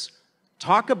generous.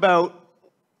 Talk about,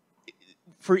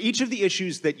 for each of the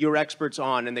issues that you're experts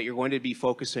on and that you're going to be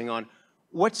focusing on,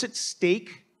 what's at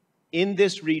stake in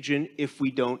this region if we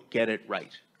don't get it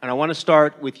right? And I want to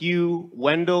start with you,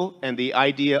 Wendell, and the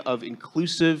idea of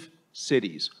inclusive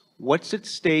cities. What's at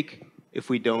stake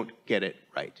if we don't get it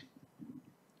right?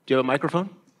 Do you have a microphone?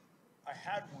 I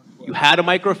had one. You had a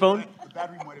microphone? The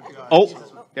battery might have died.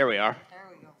 Oh, there we are.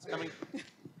 It's coming.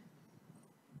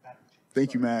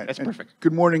 Thank you, Matt. That's perfect.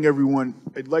 Good morning, everyone.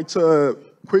 I'd like to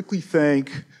quickly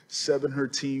thank Seb and her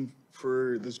team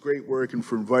for this great work and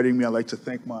for inviting me. I'd like to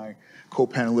thank my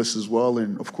co-panelists as well,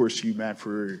 and of course you, Matt,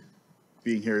 for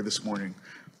being here this morning.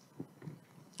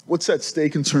 What's at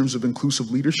stake in terms of inclusive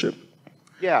leadership?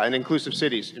 Yeah, and inclusive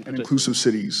cities. And inclusive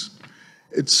cities.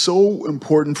 It's so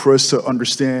important for us to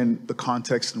understand the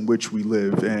context in which we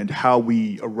live and how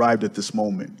we arrived at this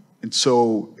moment. And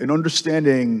so in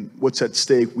understanding what's at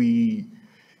stake, we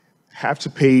have to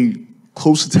pay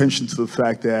close attention to the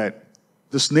fact that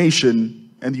this nation,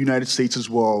 and the United States as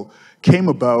well, came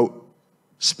about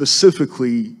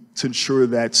specifically to ensure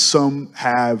that some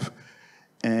have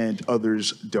and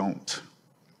others don't.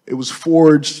 It was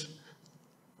forged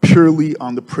purely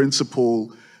on the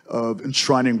principle of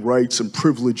enshrining rights and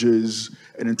privileges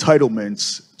and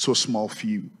entitlements to a small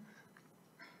few.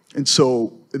 And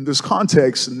so in this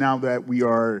context, now that we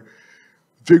are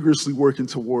vigorously working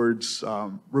towards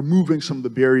removing some of the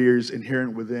barriers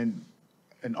inherent within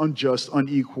an unjust,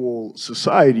 unequal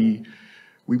society,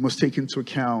 we must take into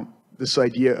account this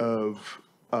idea of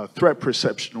threat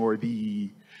perception, or the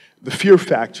fear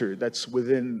factor that's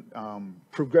within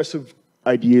progressive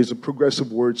ideas of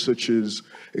progressive words such as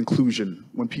inclusion.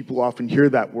 When people often hear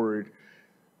that word,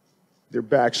 their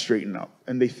backs straighten up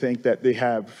and they think that they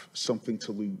have something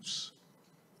to lose.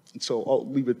 And so I'll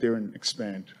leave it there and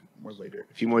expand more later.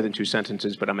 A few more than 2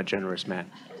 sentences, but I'm a generous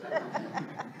man.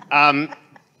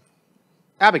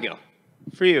 Abigail,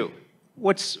 for you,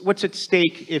 what's at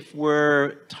stake if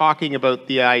we're talking about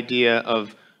the idea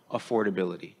of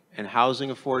affordability and housing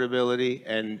affordability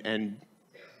and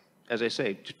as I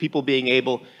say, people being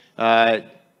able to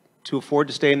afford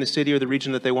to stay in the city or the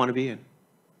region that they want to be in?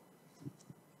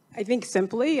 I think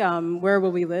simply, where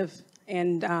will we live?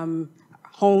 And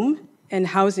home and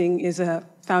housing is a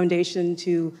foundation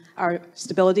to our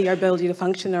stability, our ability to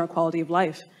function, our quality of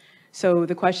life. So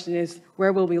the question is,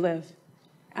 where will we live?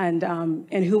 And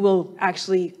who will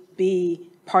actually be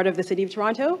part of the City of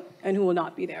Toronto and who will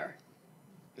not be there?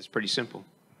 It's pretty simple.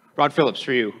 Rod Phillips,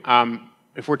 for you,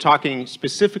 if we're talking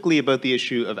specifically about the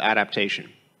issue of adaptation,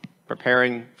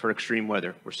 preparing for extreme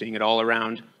weather, we're seeing it all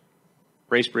around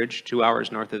Bracebridge, 2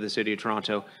 hours north of the City of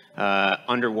Toronto,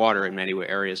 underwater in many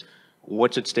areas.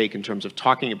 What's at stake in terms of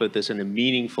talking about this in a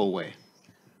meaningful way?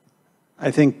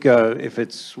 I think if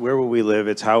it's where will we live,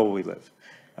 it's how will we live.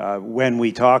 When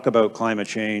we talk about climate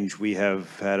change, we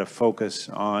have had a focus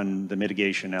on the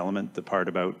mitigation element, the part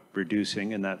about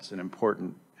reducing, and that's an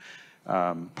important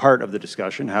part of the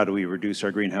discussion. How do we reduce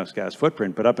our greenhouse gas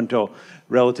footprint? But up until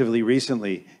relatively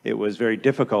recently, it was very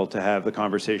difficult to have the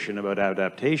conversation about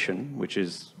adaptation, which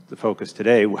is the focus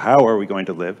today. How are we going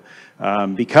to live?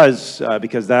 Because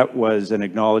that was an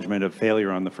acknowledgement of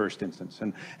failure on the first instance.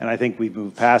 And I think we've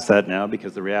moved past that now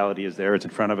because the reality is there. It's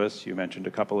in front of us. You mentioned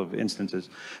a couple of instances.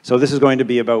 So this is going to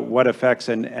be about what affects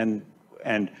and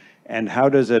how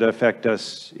does it affect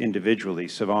us individually.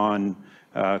 Sevaun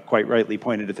quite rightly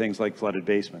pointed to things like flooded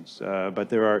basements. But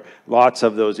there are lots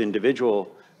of those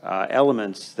individual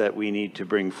elements that we need to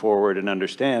bring forward and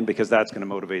understand, because that's going to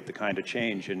motivate the kind of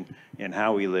change in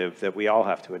how we live that we all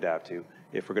have to adapt to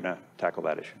if we're going to tackle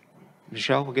that issue.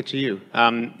 Michelle, we'll get to you.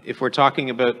 If we're talking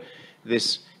about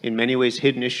this, in many ways,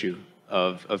 hidden issue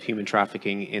of human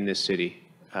trafficking in this city,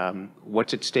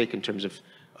 what's at stake in terms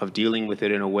of dealing with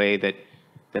it in a way that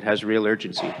has real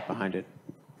urgency behind it?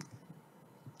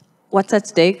 What's at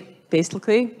stake,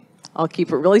 basically, I'll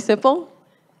keep it really simple,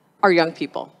 our young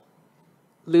people.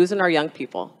 Losing our young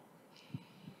people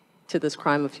to this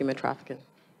crime of human trafficking.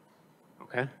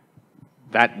 Okay.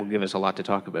 That will give us a lot to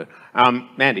talk about.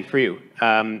 Mandy, for you,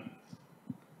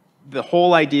 the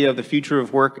whole idea of the future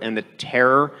of work and the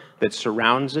terror that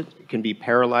surrounds it can be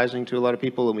paralyzing to a lot of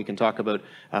people, and we can talk about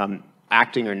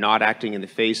acting or not acting in the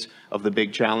face of the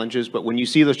big challenges. But when you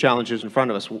see those challenges in front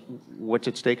of us, what's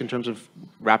at stake in terms of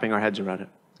wrapping our heads around it?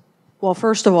 Well,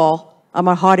 first of all, I'm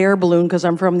a hot air balloon because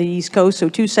I'm from the East Coast, so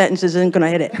 2 sentences isn't going to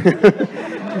hit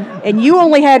it. And you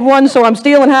only had one, so I'm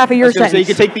stealing half of your sentence. So you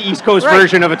could take the East Coast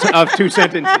version of 2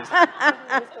 sentences.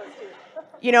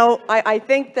 You know, I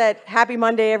think that happy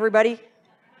Monday, everybody.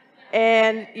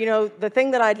 And, you know, the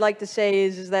thing that I'd like to say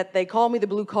is that they call me the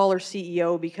blue-collar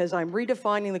CEO because I'm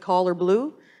redefining the collar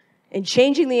blue and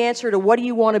changing the answer to what do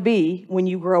you want to be when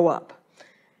you grow up.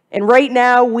 And right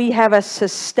now, we have a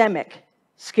systemic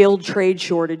skilled trade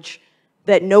shortage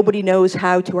that nobody knows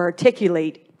how to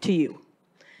articulate to you.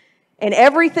 And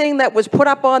everything that was put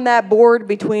up on that board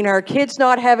between our kids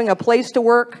not having a place to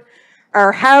work,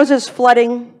 our houses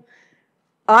flooding,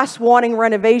 us wanting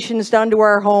renovations done to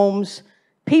our homes,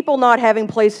 people not having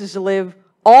places to live,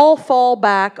 all fall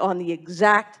back on the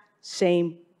exact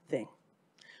same thing.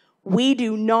 We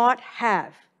do not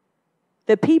have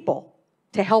the people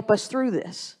to help us through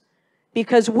this,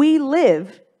 because we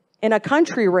live in a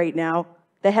country right now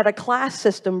that had a class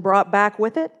system brought back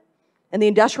with it and the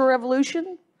Industrial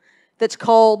Revolution that's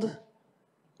called,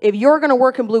 if you're going to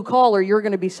work in blue collar, you're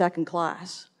going to be second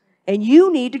class. And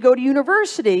you need to go to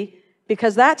university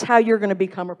because that's how you're going to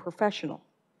become a professional.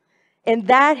 And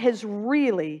that has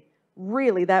really,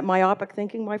 that myopic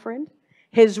thinking, my friend,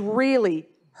 has really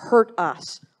hurt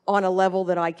us on a level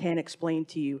that I can't explain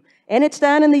to you. And it's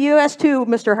down in the US too,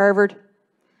 Mr. Harvard.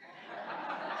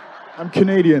 I'm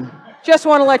Canadian. Just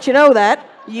want to let you know that,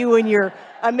 you and your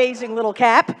amazing little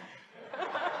cap.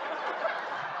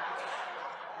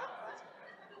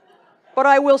 But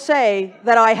I will say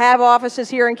that I have offices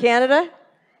here in Canada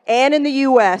and in the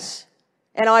US,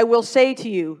 and I will say to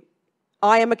you,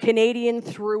 I am a Canadian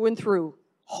through and through.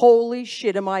 Holy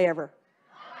shit, am I ever.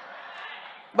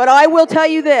 But I will tell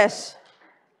you this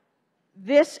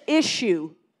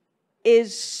issue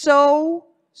is so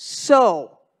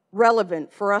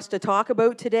relevant for us to talk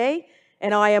about today,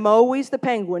 and I am always the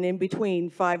penguin in between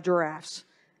 5 giraffes.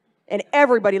 And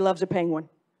everybody loves a penguin.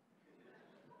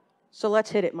 So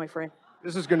let's hit it, my friend.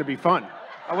 This is going to be fun.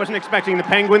 I wasn't expecting the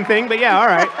penguin thing, but yeah, all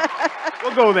right.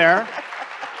 We'll go there.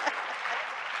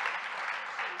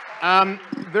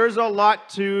 There's a lot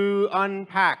to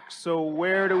unpack, so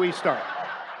where do we start?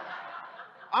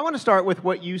 I want to start with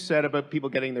what you said about people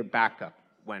getting their back up,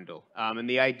 Wendell, and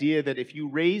the idea that if you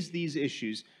raise these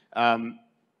issues,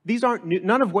 these aren't new,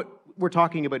 none of what we're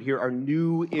talking about here are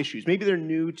new issues. Maybe they're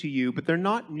new to you, but they're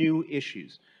not new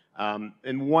issues.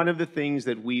 And one of the things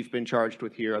that we've been charged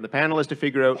with here on the panel is to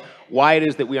figure out why it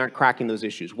is that we aren't cracking those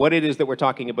issues, what it is that we're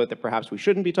talking about that perhaps we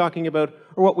shouldn't be talking about,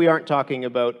 or what we aren't talking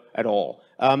about at all.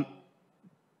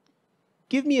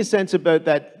 Give me a sense about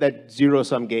that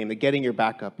zero-sum game, the getting your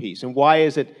back up piece, and why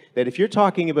is it that if you're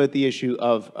talking about the issue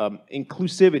of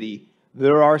inclusivity,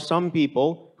 there are some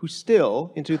people who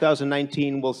still, in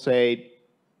 2019, will say,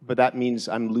 but that means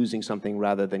I'm losing something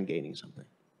rather than gaining something.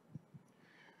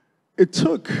 It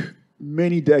took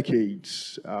many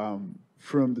decades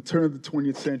from the turn of the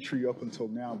 20th century up until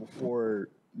now before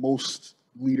most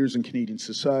leaders in Canadian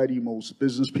society, most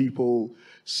business people,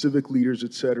 civic leaders,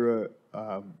 et cetera,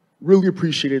 really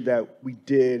appreciated that we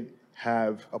did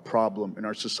have a problem in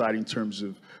our society in terms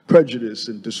of prejudice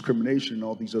and discrimination and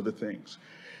all these other things.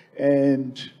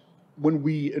 And when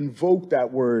we invoke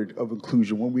that word of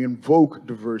inclusion, when we invoke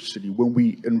diversity, when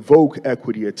we invoke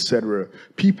equity, et cetera,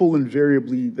 people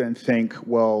invariably then think,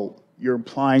 well, you're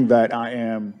implying that I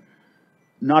am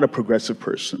not a progressive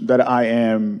person, that I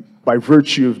am, by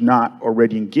virtue of not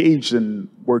already engaged in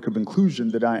work of inclusion,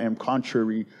 that I am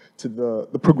contrary to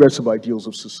the progressive ideals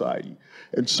of society.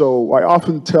 And so I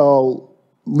often tell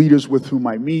leaders with whom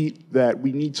I meet that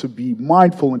we need to be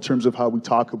mindful in terms of how we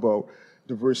talk about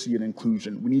diversity and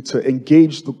inclusion. We need to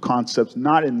engage the concepts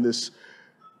not in this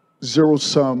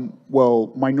zero-sum,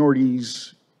 well,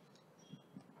 minorities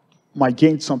might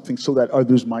gain something so that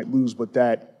others might lose, but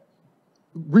that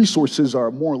resources are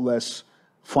more or less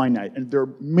finite, and there are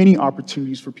many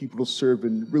opportunities for people to serve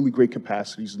in really great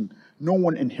capacities, and no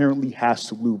one inherently has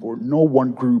to lose, or no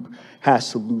one group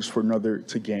has to lose for another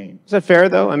to gain. Is that fair,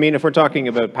 though? I mean, if we're talking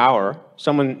about power,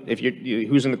 someone, if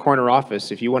who's in the corner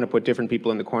office, if you want to put different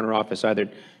people in the corner office, either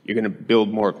you're going to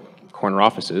build more corner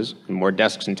offices and more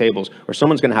desks and tables, or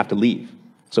someone's going to have to leave.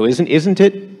 So isn't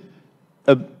it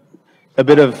a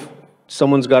bit of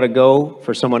someone's got to go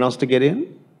for someone else to get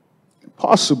in?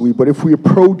 Possibly, but if we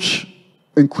approach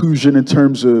inclusion in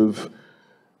terms of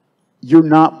you're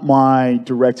not my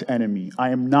direct enemy,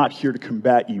 I am not here to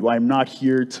combat you, I am not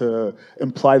here to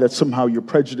imply that somehow you're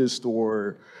prejudiced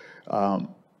or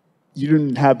you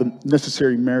didn't have the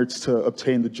necessary merits to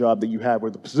obtain the job that you have or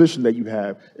the position that you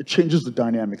have, it changes the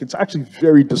dynamic. It's actually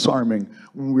very disarming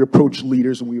when we approach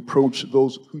leaders and we approach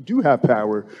those who do have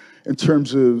power in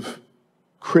terms of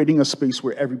creating a space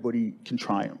where everybody can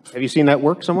triumph. Have you seen that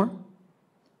work somewhere?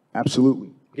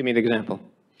 Absolutely. Give me an example.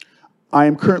 I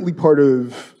am currently part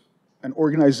of an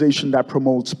organization that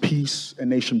promotes peace and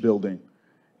nation building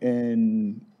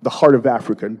in the heart of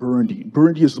Africa, in Burundi.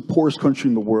 Burundi is the poorest country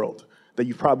in the world that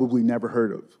you've probably never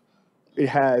heard of. It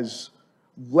has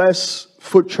less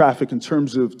foot traffic in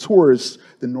terms of tourists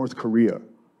than North Korea,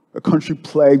 a country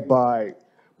plagued by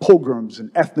pogroms and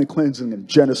ethnic cleansing and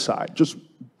genocide, just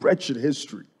wretched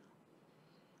history.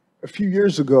 A few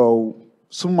years ago,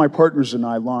 some of my partners and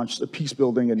I launched a peace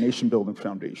building and nation building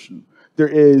foundation. There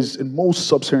is, in most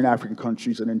sub-Saharan African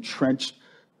countries, an entrenched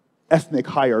ethnic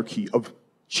hierarchy of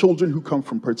children who come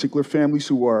from particular families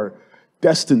who are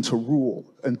destined to rule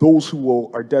and those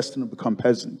who are destined to become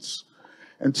peasants.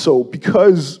 And so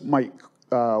because one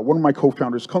of my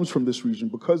co-founders comes from this region,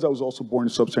 because I was also born in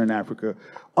sub-Saharan Africa,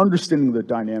 understanding the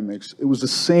dynamics, it was the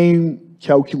same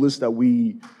calculus that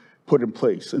we put in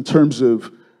place in terms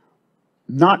of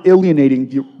not alienating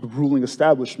the ruling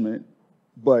establishment,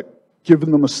 but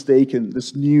giving them a stake in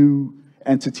this new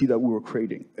entity that we were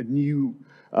creating, a new,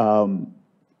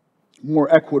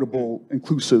 more equitable,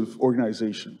 inclusive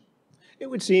organization. It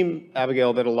would seem,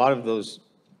 Abigail, that a lot of those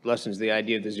lessons, the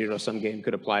idea of the zero-sum game,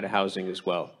 could apply to housing as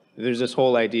well. There's this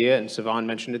whole idea, and Sevaun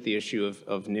mentioned it, the issue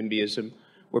of NIMBYism,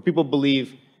 where people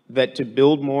believe that to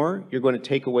build more, you're going to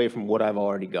take away from what I've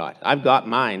already got. I've got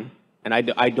mine, and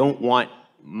I don't want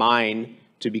mine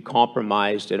to be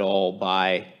compromised at all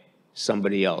by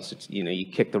somebody else. It's, you know, you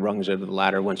kick the rungs out of the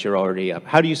ladder once you're already up.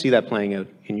 How do you see that playing out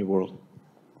in your world?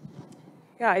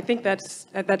 Yeah, I think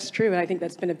that's true, and I think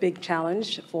that's been a big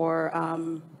challenge for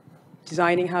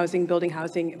designing housing, building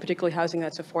housing, particularly housing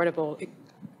that's affordable.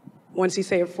 Once you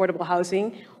say affordable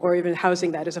housing, or even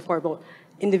housing that is affordable,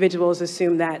 individuals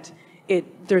assume that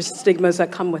there's stigmas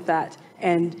that come with that,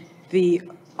 and the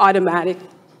automatic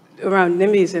around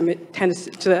NIMBYism, it tends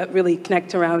to really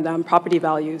connect around property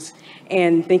values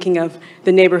and thinking of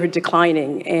the neighborhood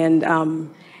declining, and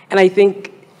I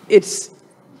think it's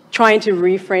trying to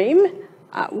reframe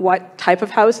what type of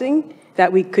housing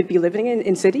that we could be living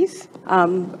in cities.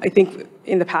 I think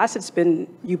in the past it's been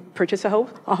you purchase a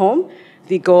home.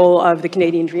 The goal of the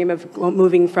Canadian dream of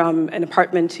moving from an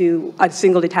apartment to a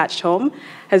single detached home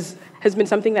has been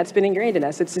something that's been ingrained in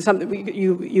us. It's something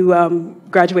you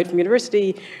graduate from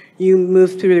university, you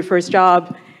move through your first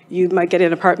job, you might get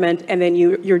an apartment, and then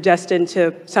you're destined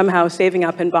to somehow saving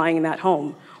up and buying that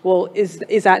home. Well,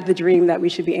 is that the dream that we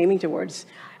should be aiming towards?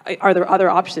 Are there other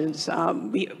options?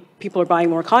 People are buying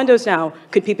more condos now.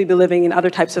 Could people be living in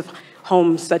other types of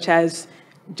homes, such as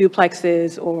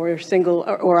duplexes or single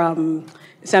or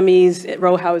semis,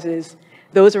 row houses?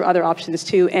 Those are other options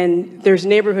too. And there's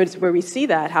neighborhoods where we see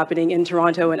that happening in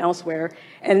Toronto and elsewhere.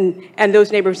 And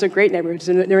those neighborhoods are great neighborhoods.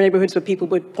 And they're neighborhoods that people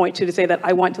would point to say that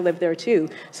I want to live there too.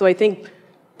 So I think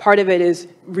part of it is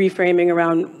reframing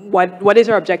around what is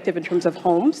our objective in terms of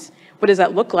homes. What does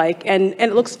that look like? And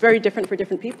it looks very different for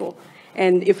different people.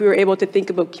 And if we were able to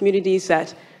think about communities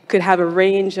that could have a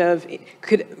range of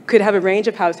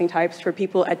housing types for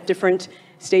people at different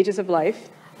stages of life,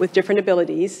 with different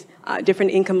abilities,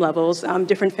 different income levels,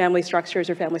 different family structures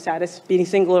or family status, being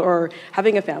single or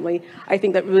having a family, I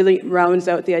think that really rounds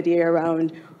out the idea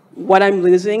around what I'm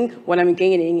losing, what I'm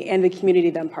gaining, and the community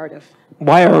that I'm part of.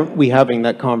 Why aren't we having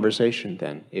that conversation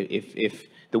then? If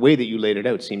the way that you laid it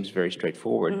out seems very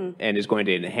straightforward and is going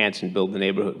to enhance and build the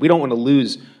neighborhood. We don't want to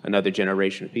lose another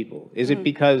generation of people. Is it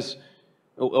because,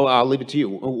 I'll leave it to you,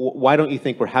 why don't you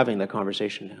think we're having that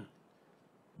conversation now?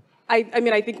 I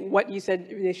mean, I think what you said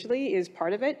initially is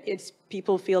part of it. It's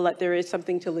people feel that there is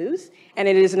something to lose, and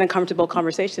it is an uncomfortable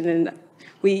conversation. And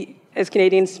we, as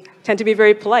Canadians, tend to be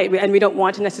very polite, and we don't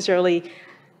want to necessarily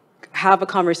have a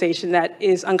conversation that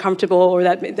is uncomfortable or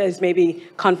that is maybe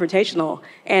confrontational.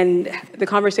 And the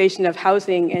conversation of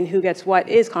housing and who gets what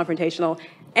is confrontational,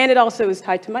 and it also is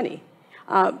tied to money.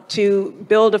 To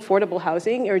build affordable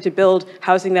housing or to build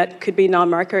housing that could be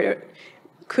non-market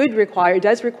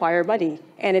does require money,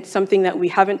 and it's something that we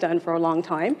haven't done for a long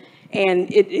time. And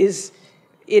the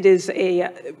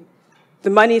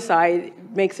money side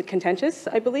makes it contentious,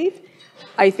 I believe.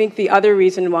 I think the other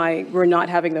reason why we're not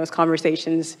having those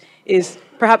conversations is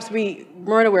perhaps we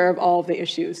weren't aware of all of the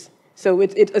issues. So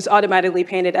it's automatically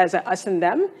painted as a us and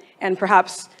them, and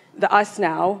perhaps the us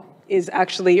now is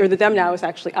actually, or the them now is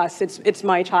actually us. It's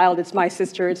my child, it's my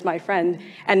sister, it's my friend,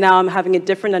 and now I'm having a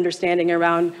different understanding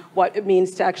around what it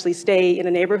means to actually stay in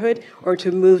a neighborhood or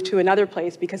to move to another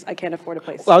place because I can't afford a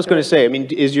place. Well, I was going to say, I mean,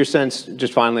 is your sense,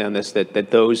 just finally on this,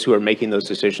 that those who are making those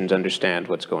decisions understand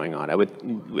what's going on? I would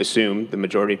assume the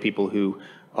majority of people who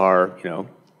are, you know,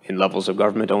 in levels of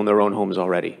government own their own homes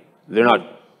already. They're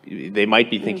not, they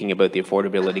might be thinking about the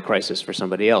affordability crisis for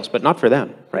somebody else, but not for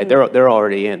them, right? They're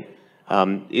already in.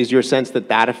 Is your sense that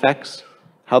that affects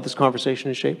how this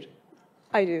conversation is shaped?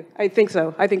 I do. I think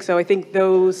so. I think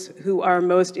those who are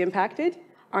most impacted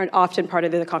aren't often part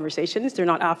of the conversations. They're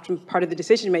not often part of the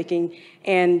decision-making.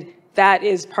 And that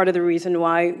is part of the reason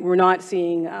why we're not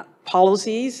seeing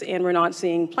policies and we're not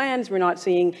seeing plans. We're not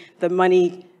seeing the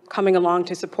money coming along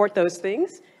to support those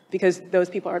things because those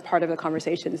people aren't part of the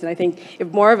conversations. And I think if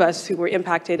more of us who were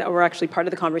impacted were actually part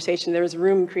of the conversation, there was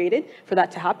room created for that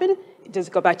to happen, does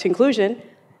go back to inclusion,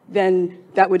 then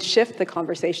that would shift the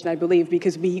conversation, I believe,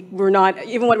 because we're not,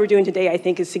 even what we're doing today, I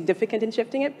think is significant in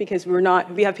shifting it because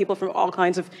we have people from all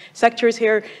kinds of sectors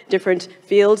here, different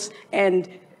fields, and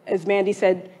as Mandy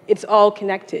said, it's all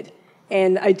connected.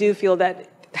 And I do feel that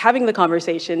having the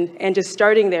conversation and just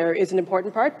starting there is an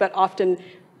important part, but often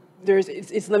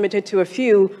it's limited to a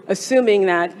few, assuming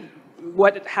that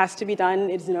what has to be done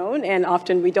is known, and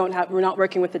often we're not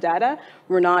working with the data,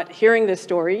 we're not hearing the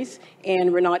stories,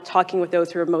 and we're not talking with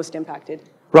those who are most impacted.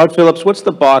 Rod Phillips, what's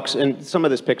the box, and some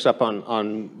of this picks up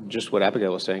on just what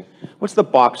Abigail was saying, what's the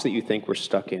box that you think we're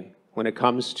stuck in when it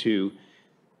comes to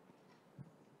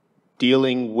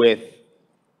dealing with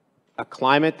a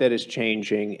climate that is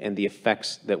changing and the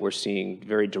effects that we're seeing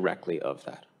very directly of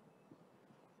that?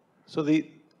 So the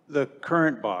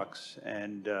current box,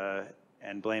 and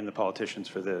blame the politicians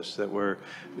for this, that we're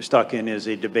stuck in is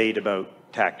a debate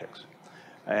about tactics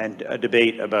and a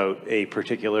debate about a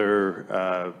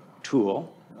particular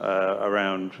tool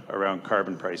around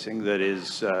carbon pricing that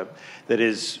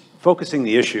is focusing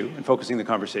the issue and focusing the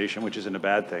conversation, which isn't a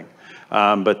bad thing,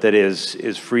 but that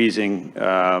is freezing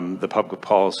the public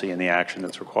policy and the action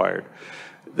that's required.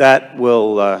 That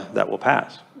will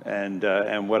pass.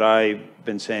 And what I've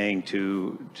been saying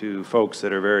to folks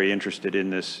that are very interested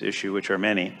in this issue, which are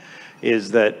many,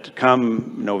 is that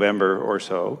come November or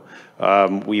so,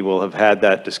 we will have had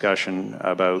that discussion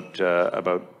about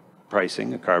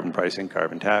pricing,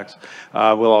 carbon tax.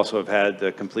 We'll also have had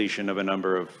the completion of a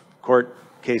number of court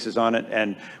cases on it,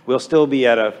 and we'll still be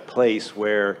at a place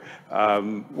where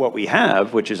what we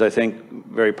have, which is I think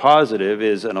very positive,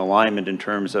 is an alignment in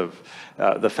terms of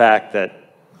the fact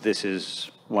that this is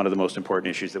one of the most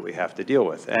important issues that we have to deal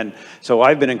with. And so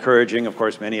I've been encouraging, of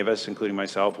course, many of us, including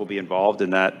myself, will be involved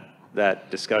in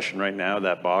that discussion right now,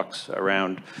 that box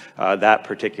around that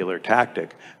particular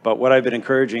tactic. But what I've been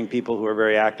encouraging people who are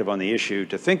very active on the issue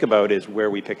to think about is where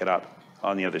we pick it up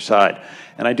on the other side.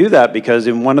 And I do that because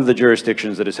in one of the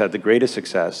jurisdictions that has had the greatest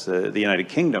success, the United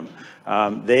Kingdom,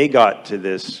 they got to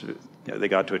this, they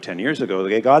got to it 10 years ago.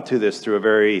 They got to this through a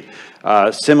very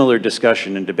similar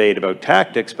discussion and debate about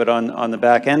tactics, but on the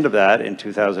back end of that, in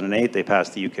 2008, they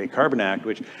passed the UK Carbon Act,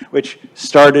 which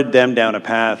started them down a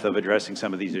path of addressing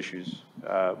some of these issues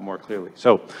more clearly.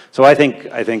 So I think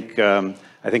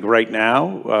right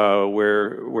now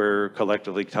we're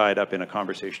collectively tied up in a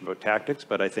conversation about tactics,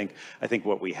 but I think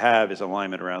what we have is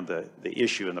alignment around the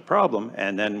issue and the problem,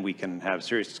 and then we can have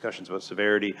serious discussions about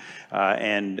severity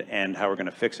and how we're going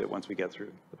to fix it once we get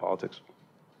through the politics.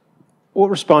 What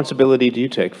responsibility do you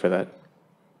take for that?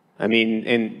 I mean,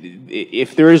 and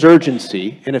if there is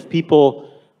urgency, and if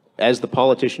people, as the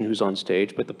politician who's on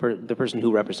stage, but the person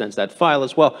who represents that file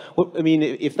as well, I mean,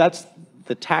 if that's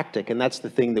the tactic and that's the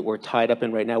thing that we're tied up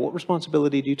in right now, what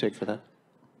responsibility do you take for that?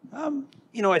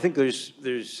 You know, I think there's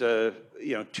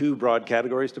you know, two broad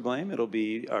categories to blame. It'll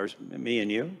be me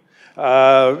and you.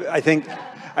 I think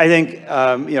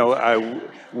you know,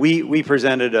 we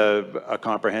presented a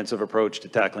comprehensive approach to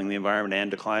tackling the environment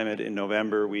and to climate in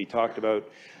November. We talked about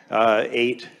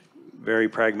 8 very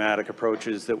pragmatic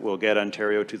approaches that will get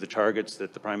Ontario to the targets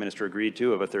that the Prime Minister agreed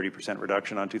to of a 30%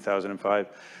 reduction on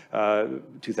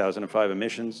 2005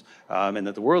 emissions, and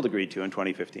that the world agreed to in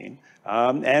 2015.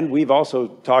 And we've also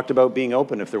talked about being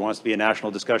open if there wants to be a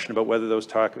national discussion about whether those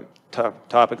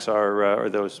topics are or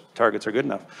those targets are good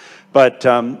enough. But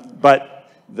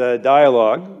the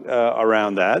dialogue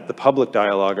around that, the public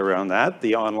dialogue around that,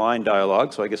 the online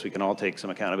dialogue, so I guess we can all take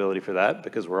some accountability for that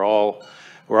because we're all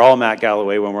Matt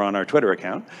Galloway when we're on our Twitter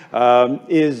account,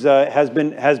 has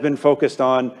been focused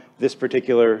on this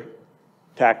particular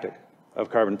tactic of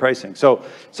carbon pricing. So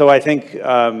I think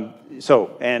and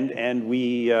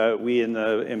we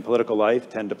in political life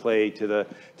tend to play to the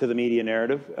media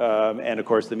narrative, and of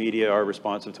course the media are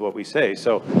responsive to what we say.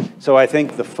 So I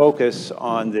think the focus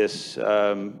on this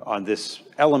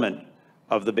element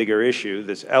of the bigger issue,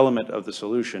 this element of the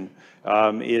solution,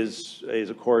 is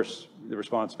of course the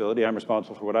responsibility. I'm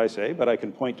responsible for what I say, but I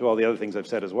can point to all the other things I've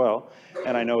said as well.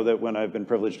 And I know that when I've been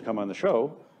privileged to come on the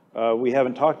show, we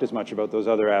haven't talked as much about those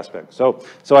other aspects. So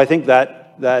I think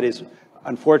that is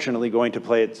unfortunately going to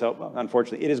play itself.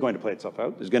 Unfortunately, it is going to play itself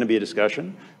out. There's going to be a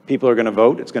discussion. People are going to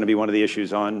vote. It's going to be one of the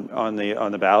issues on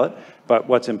the ballot. But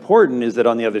what's important is that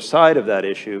on the other side of that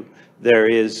issue, there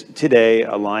is today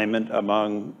alignment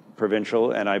among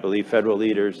provincial and I believe federal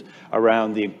leaders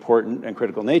around the important and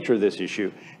critical nature of this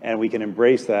issue, and we can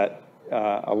embrace that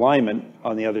alignment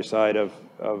on the other side of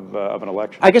an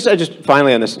election. I guess I just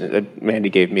finally on this,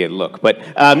 Mandy gave me a look, but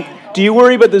do you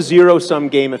worry about the zero-sum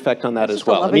game effect on that as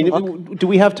well? I mean, do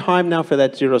we have time now for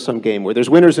that zero-sum game where there's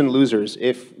winners and losers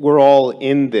if we're all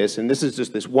in this, and this is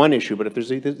just this one issue, but if there's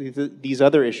these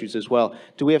other issues as well,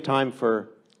 do we have time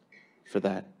for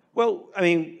that? Well, I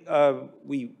mean,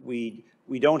 we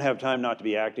we don't have time not to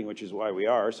be acting, which is why we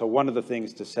are. So one of the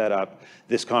things to set up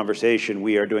this conversation,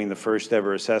 we are doing the first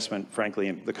ever assessment, frankly,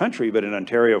 in the country, but in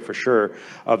Ontario for sure,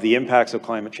 of the impacts of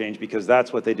climate change, because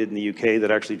that's what they did in the UK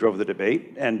that actually drove the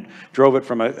debate and drove it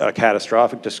from a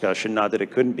catastrophic discussion, not that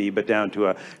it couldn't be, but down to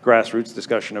a grassroots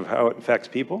discussion of how it affects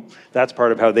people. That's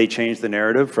part of how they changed the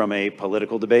narrative from a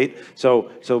political debate. So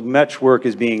much work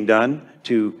is being done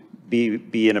to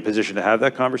be in a position to have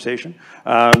that conversation.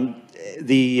 But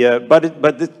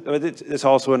it's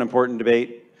also an important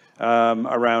debate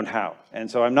around how.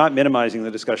 And so I'm not minimizing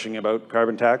the discussion about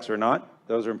carbon tax or not.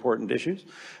 Those are important issues.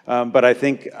 But I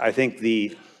think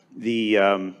the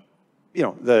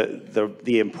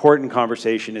important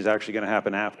conversation is actually going to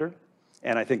happen after.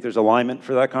 And I think there's alignment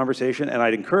for that conversation. And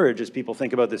I'd encourage, as people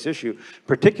think about this issue,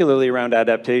 particularly around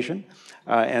adaptation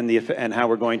and how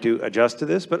we're going to adjust to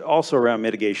this, but also around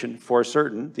mitigation for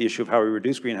certain, the issue of how we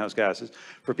reduce greenhouse gases,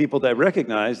 for people to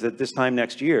recognize that this time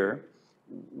next year,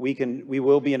 we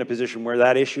will be in a position where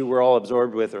that issue we're all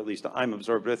absorbed with, or at least I'm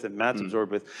absorbed with and Matt's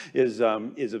absorbed with, is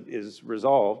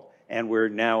resolved, and we're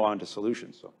now on to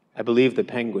solutions. So I believe the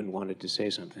penguin wanted to say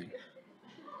something.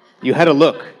 You had a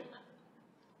look.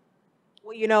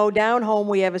 Well, you know, down home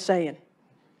we have a saying.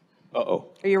 Uh-oh.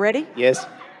 Are you ready? Yes.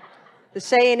 The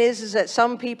saying is that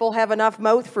some people have enough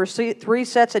mouth for 3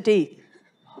 sets of teeth.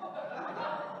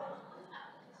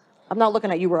 I'm not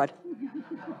looking at you, Rod.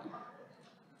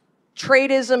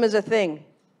 Tradeism is a thing.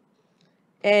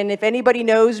 And if anybody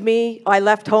knows me, I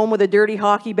left home with a dirty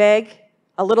hockey bag,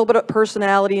 a little bit of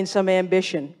personality and some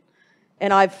ambition.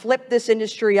 And I've flipped this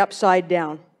industry upside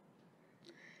down.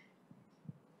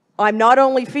 I'm not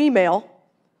only female,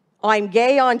 I'm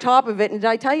gay on top of it. And did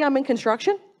I tell you I'm in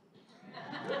construction?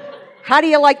 How do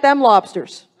you like them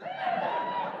lobsters?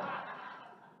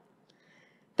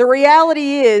 The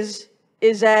reality is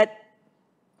that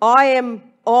I am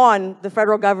on the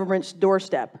federal government's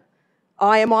doorstep.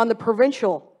 I am on the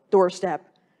provincial doorstep.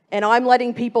 And I'm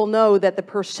letting people know that the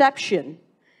perception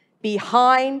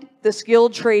behind the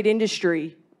skilled trade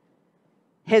industry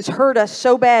has hurt us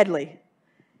so badly.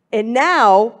 And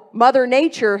now, Mother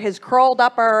Nature has crawled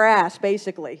up our ass,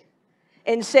 basically,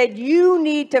 and said, you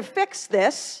need to fix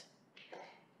this.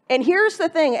 And here's the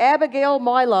thing, Abigail,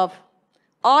 my love,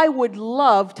 I would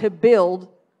love to build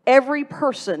every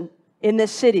person in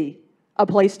this city a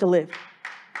place to live.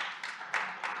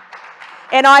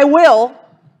 And I will,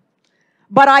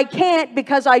 but I can't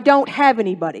because I don't have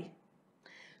anybody.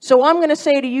 So I'm going to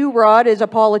say to you, Rod, as a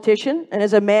politician and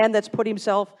as a man that's put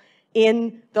himself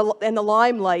in the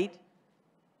limelight,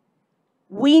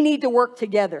 we need to work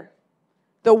together.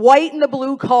 The white and the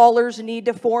blue collars need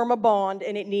to form a bond,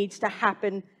 and it needs to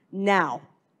happen now.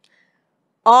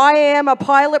 I am a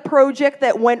pilot project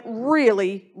that went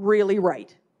really, really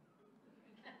right.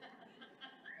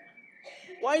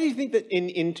 Why do you think that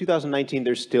in 2019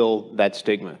 there's still that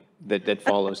stigma that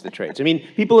follows the trades? I mean,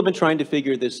 people have been trying to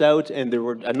figure this out, and there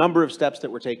were a number of steps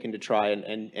that were taken to try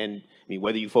and I mean,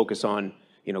 whether you focus on,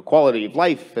 you know, quality of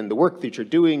life and the work that you're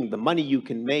doing, the money you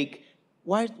can make,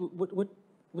 what's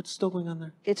still going on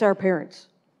there? It's our parents.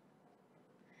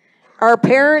 Our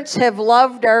parents have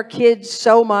loved our kids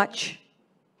so much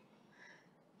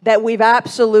that we've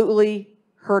absolutely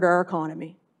hurt our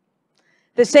economy.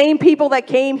 The same people that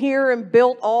came here and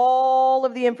built all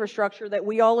of the infrastructure that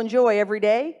we all enjoy every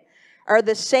day are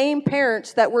the same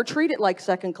parents that were treated like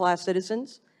second-class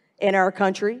citizens in our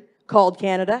country called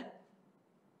Canada.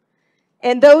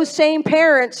 And those same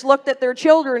parents looked at their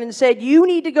children and said, you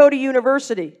need to go to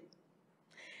university.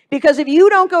 Because if you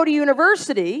don't go to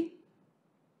university,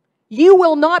 you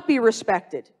will not be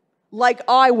respected like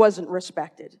I wasn't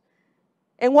respected.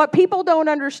 And what people don't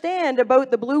understand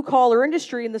about the blue-collar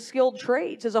industry and the skilled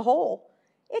trades as a whole,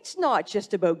 it's not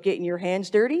just about getting your hands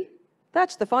dirty.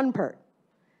 That's the fun part.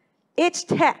 It's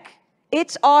tech.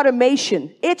 It's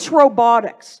automation. It's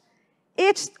robotics.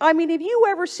 I mean, have you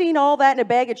ever seen all that in a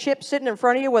bag of chips sitting in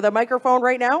front of you with a microphone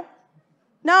right now?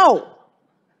 No.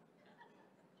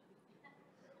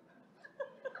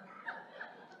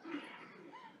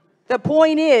 The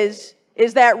point is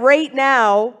that right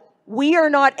now, we are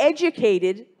not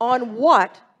educated on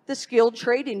what the skilled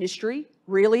trade industry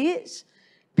really is.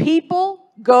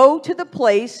 People go to the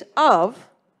place of,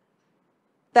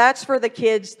 that's for the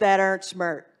kids that aren't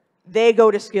smart. They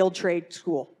go to skilled trade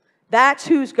school. That's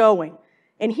who's going.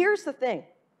 And here's the thing.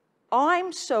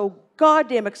 I'm so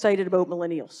goddamn excited about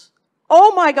millennials.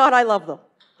 Oh my God, I love them.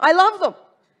 I love them.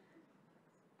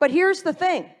 But here's the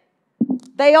thing.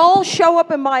 They all show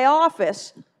up in my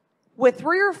office with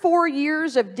 3 or 4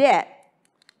 years of debt.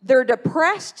 They're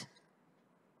depressed.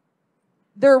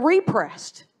 They're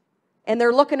repressed. And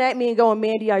they're looking at me and going,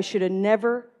 Mandy, I should have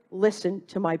never listened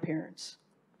to my parents.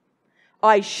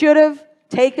 I should have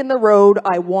taken the road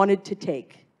I wanted to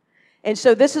take. And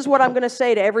so this is what I'm going to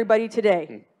say to everybody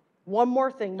today. One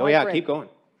more thing, my friend. Keep going.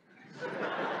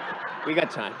 We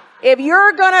got time. If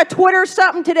you're going to Twitter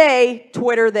something today,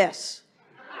 Twitter this.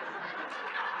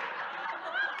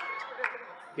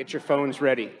 Get your phones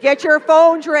ready. Get your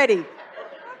phones ready.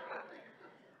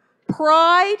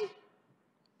 Pride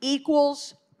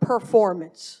equals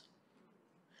performance.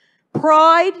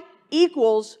 Pride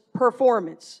equals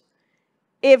performance.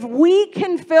 If we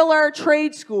can fill our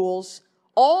trade schools,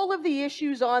 all of the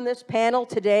issues on this panel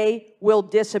today will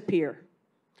disappear.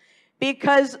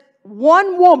 Because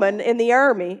one woman in the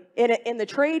army, in the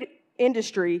trade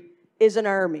industry, is an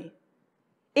army.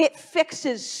 It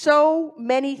fixes so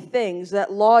many things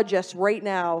that lodge us right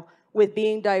now with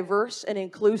being diverse and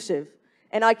inclusive.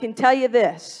 And I can tell you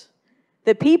this,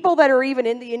 the people that are even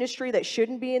in the industry that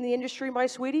shouldn't be in the industry, my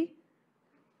sweetie,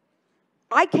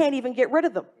 I can't even get rid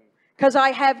of them because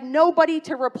I have nobody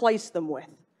to replace them with.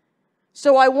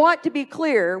 So I want to be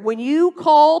clear, when you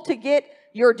call to get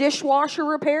your dishwasher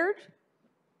repaired,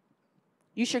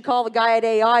 you should call the guy at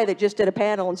AI that just did a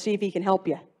panel and see if he can help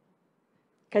you,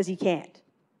 because he can't.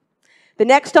 The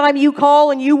next time you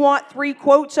call and you want 3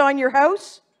 quotes on your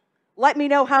house, let me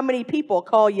know how many people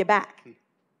call you back.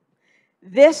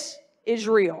 This is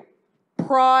real.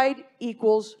 Pride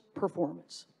equals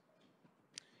performance.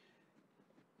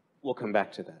 We'll come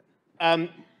back to that.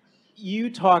 You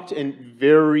talked, and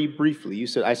very briefly,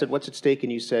 I said, what's at stake?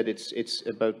 And you said it's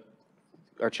about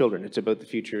our children. It's about the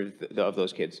future of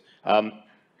those kids.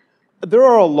 There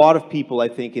are a lot of people, I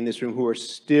think, in this room who are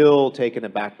still taken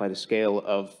aback by the scale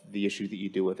of the issue that you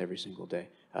deal with every single day.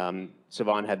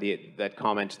 Sevaun had that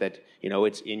comment that,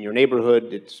 it's in your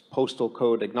neighborhood, it's postal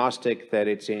code agnostic, that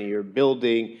it's in your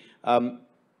building.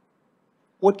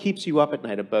 What keeps you up at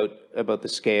night about the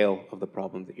scale of the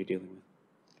problem that you're dealing with?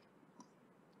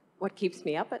 What keeps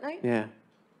me up at night? Yeah.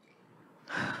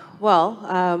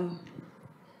 Well,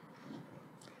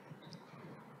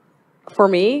 for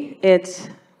me, it's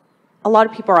a lot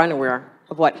of people are unaware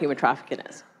of what human trafficking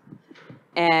is.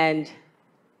 And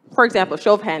for example,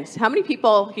 show of hands, how many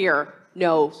people here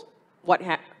know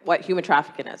what human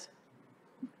trafficking is?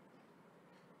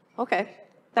 Okay,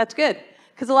 that's good.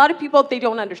 Because a lot of people, they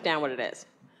don't understand what it is.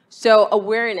 So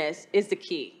awareness is the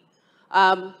key.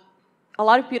 A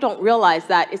lot of people don't realize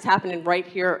that it's happening right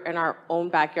here in our own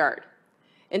backyard.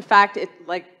 In fact,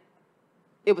 like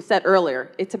it was said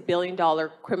earlier, it's $1 billion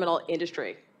criminal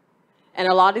industry. And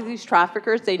a lot of these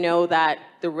traffickers, they know that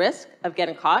the risk of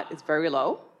getting caught is very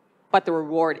low, but the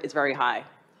reward is very high.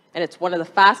 And it's one of the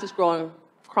fastest growing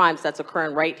crimes that's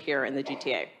occurring right here in the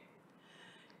GTA.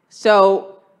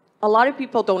 So a lot of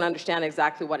people don't understand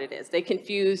exactly what it is. They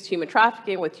confuse human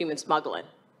trafficking with human smuggling.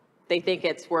 They think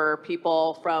it's where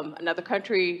people from another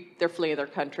country, they're fleeing their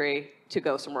country to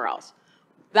go somewhere else.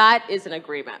 That is an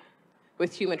agreement.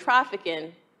 With human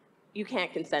trafficking, you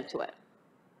can't consent to it.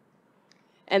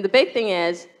 And the big thing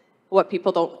is, what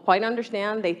people don't quite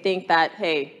understand, they think that,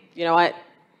 hey, you know what,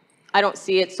 I don't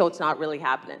see it, so it's not really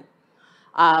happening.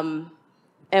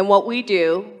 And what we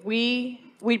do, we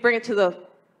bring it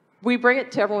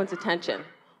to everyone's attention.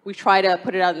 We try to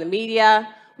put it out in the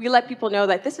media. We let people know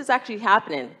that this is actually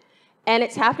happening. And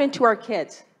it's happening to our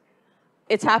kids.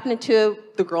 It's happening to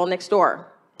the girl next door.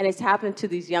 And it's happening to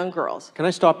these young girls. Can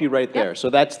I stop you right there? Yep. So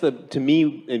that's to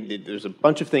me, there's a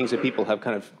bunch of things that people have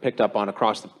kind of picked up on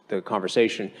across the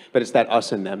conversation, but it's that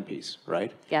us and them piece,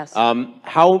 right? Yes.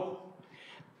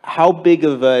 How big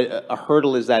of a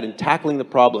hurdle is that in tackling the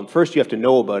problem? First, you have to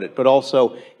know about it, but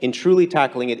also in truly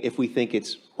tackling it if we think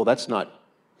it's, well, that's not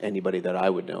anybody that I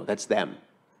would know, that's them.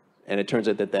 And it turns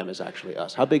out that them is actually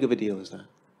us. How big of a deal is that?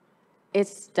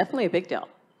 It's definitely a big deal.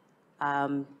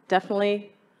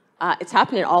 Definitely. It's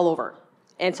happening all over.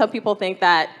 And some people think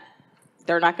that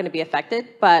they're not going to be affected,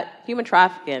 but human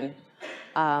trafficking,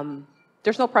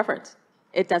 there's no preference.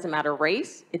 It doesn't matter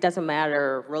race, it doesn't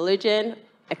matter religion,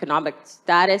 economic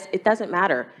status, it doesn't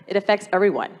matter. It affects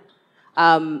everyone.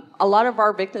 A lot of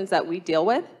our victims that we deal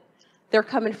with, they're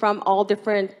coming from all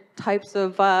different types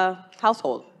of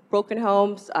households, broken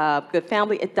homes, good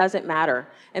family, it doesn't matter.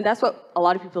 And that's what a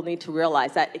lot of people need to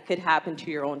realize, that it could happen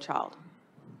to your own child.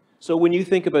 So when you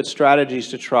think about strategies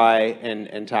to try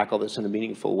and tackle this in a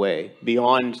meaningful way,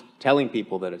 beyond telling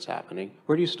people that it's happening,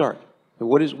 where do you start?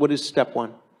 What is step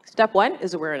one? Step one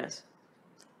is awareness.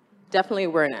 Definitely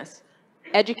awareness.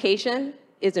 Education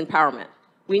is empowerment.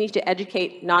 We need to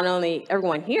educate not only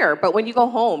everyone here, but when you go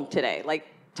home today, like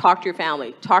talk to your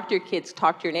family, talk to your kids,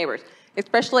 talk to your neighbors,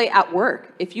 especially at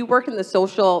work. If you work in the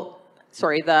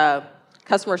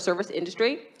customer service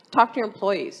industry, talk to your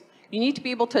employees. You need to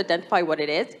be able to identify what it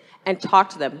is and talk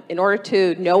to them. In order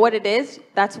to know what it is,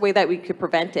 that's the way that we could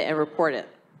prevent it and report it.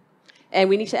 And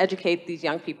we need to educate these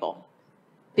young people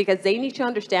because they need to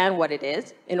understand what it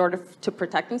is in order to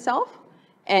protect themselves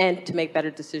and to make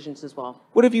better decisions as well.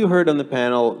 What have you heard on the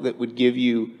panel that would give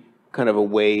you kind of a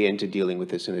way into dealing with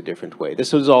this in a different way?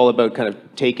 This was all about kind of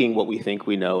taking what we think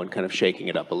we know and kind of shaking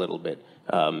it up a little bit.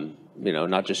 You know,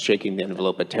 not just shaking the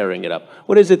envelope, but tearing it up.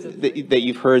 What is it that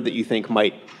you've heard that you think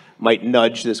might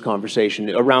nudge this conversation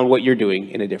around what you're doing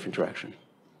in a different direction?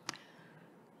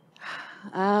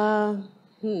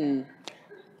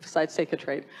 Besides take a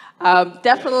trade.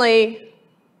 Definitely,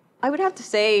 I would have to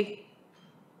say,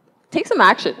 take some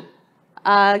action.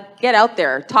 Get out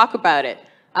there, talk about it,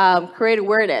 create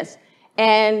awareness.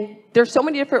 And there's so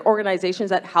many different organizations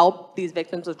that help these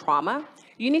victims of trauma.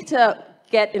 You need to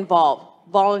get involved,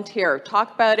 volunteer,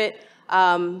 talk about it,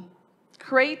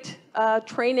 create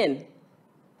training,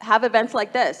 have events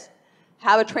like this,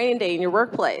 have a training day in your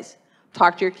workplace,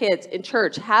 talk to your kids in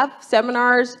church, have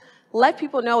seminars, let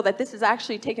people know that this is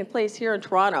actually taking place here in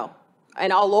Toronto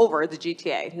and all over the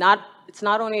GTA. It's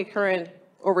not only occurring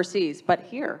overseas, but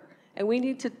here. And we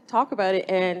need to talk about it,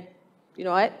 and you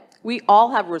know what? We all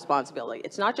have a responsibility.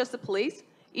 It's not just the police.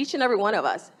 Each and every one of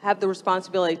us have the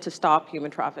responsibility to stop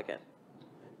human trafficking.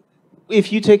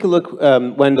 If you take a look,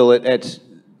 Wendell, at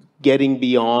getting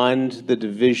beyond the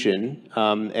division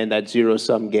and that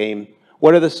zero-sum game,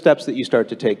 what are the steps that you start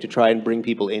to take to try and bring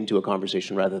people into a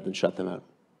conversation rather than shut them out?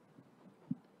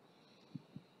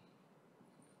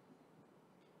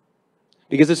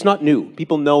 Because it's not new.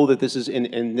 People know that this is,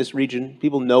 in this region,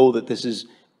 people know that this is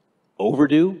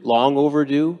overdue, long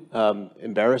overdue,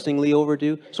 embarrassingly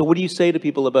overdue. So what do you say to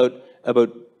people about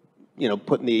you know,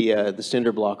 putting the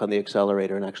cinder block on the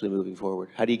accelerator and actually moving forward?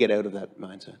 How do you get out of that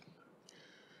mindset?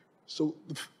 So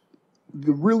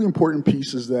the really important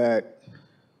piece is that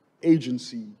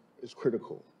agency is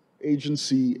critical.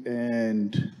 Agency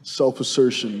and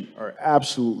self-assertion are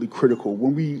absolutely critical.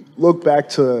 When we look back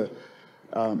to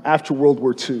after World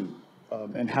War II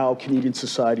and how Canadian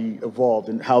society evolved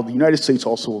and how the United States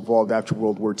also evolved after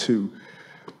World War II,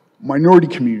 minority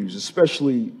communities,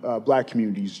 especially Black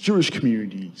communities, Jewish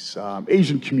communities,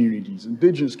 Asian communities,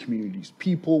 Indigenous communities,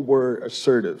 people were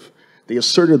assertive. They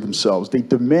asserted themselves. They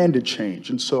demanded change.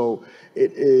 And so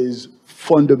it is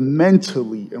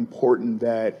fundamentally important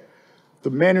that the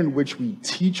manner in which we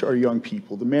teach our young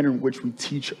people, the manner in which we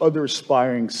teach other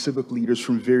aspiring civic leaders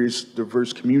from various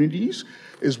diverse communities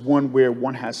is one where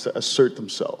one has to assert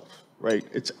themselves, right?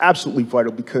 It's absolutely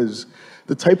vital because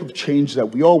the type of change that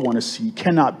we all want to see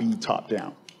cannot be top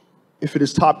down. If it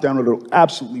is top down, it'll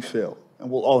absolutely fail, and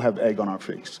we'll all have egg on our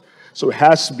face. So it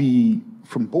has to be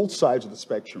from both sides of the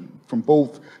spectrum, from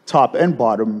both top and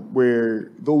bottom,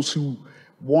 where those who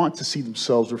want to see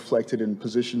themselves reflected in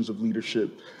positions of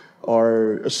leadership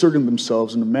are asserting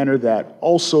themselves in a manner that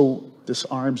also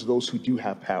disarms those who do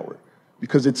have power,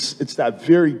 because it's that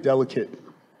very delicate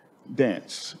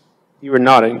dance. You were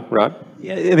nodding, Rod.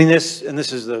 Yeah, I mean, this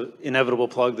is the inevitable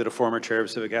plug that a former chair of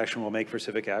CivicAction will make for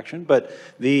CivicAction, but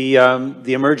the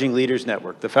Emerging Leaders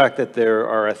Network, the fact that there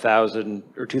are 1,000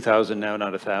 or 2,000 now,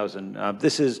 not 1,000,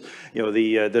 this is, you know,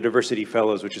 the Diversity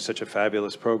Fellows, which is such a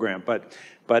fabulous program.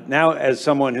 But now, as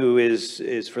someone who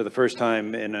is for the first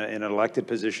time in an elected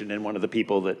position and one of the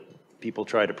people that people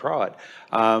try to prod,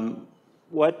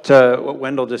 what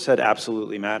Wendell just said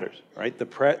absolutely matters, right? The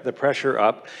pressure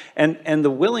up and the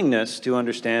willingness to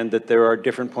understand that there are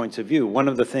different points of view. One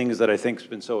of the things that I think has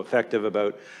been so effective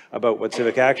about what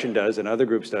CivicAction does and other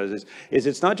groups does is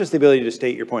it's not just the ability to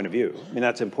state your point of view. I mean,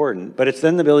 that's important, but it's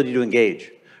then the ability to engage,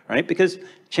 right? Because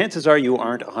chances are you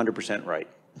aren't 100% right.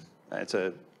 It's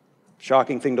a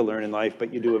shocking thing to learn in life,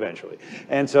 but you do eventually.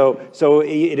 And so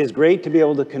it is great to be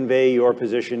able to convey your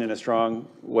position in a strong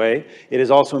way. It is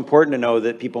also important to know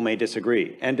that people may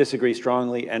disagree, and disagree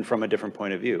strongly and from a different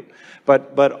point of view.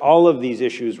 But all of these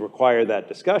issues require that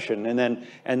discussion. And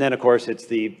then of course, it's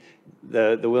the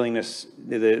willingness,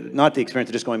 not the experience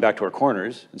of just going back to our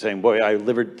corners and saying, boy, I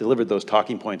delivered those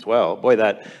talking points well. Boy,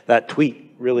 that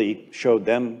tweet really showed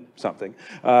them something.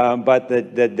 But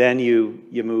that then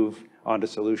you move onto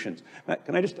solutions.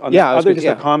 Can I just,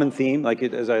 a common theme, like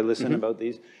as I listen about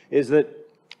these, is that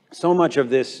so much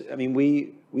of this, I mean,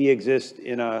 we exist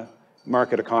in a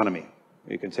market economy.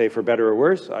 You can say for better or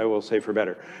worse, I will say for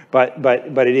better. But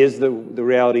it is the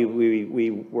reality we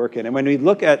work in. And when we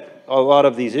look at a lot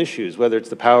of these issues, whether it's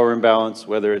the power imbalance,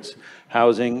 whether it's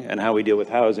housing and how we deal with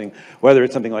housing, whether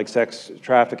it's something like sex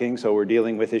trafficking, so we're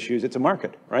dealing with issues, it's a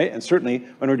market, right? And certainly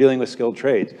when we're dealing with skilled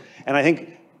trades. And I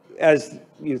think as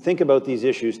you think about these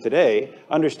issues today,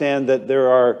 understand that there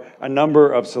are a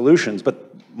number of solutions, but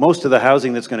most of the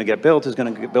housing that's going to get built is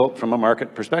going to get built from a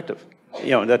market perspective.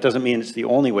 You know, that doesn't mean it's the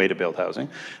only way to build housing.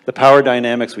 The power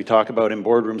dynamics we talk about in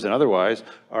boardrooms and otherwise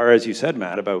are, as you said,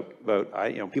 Matt, about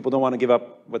you know, people don't want to give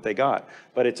up what they got,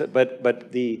 but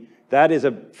that is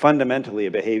fundamentally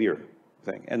a behavior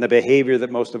thing, and the behavior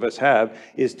that most of us have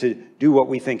is to do what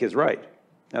we think is right.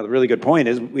 Now, the really good point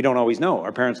is we don't always know.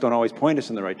 Our parents don't always point us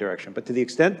in the right direction. But to the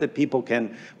extent that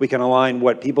we can align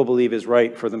what people believe is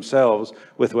right for themselves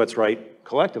with what's right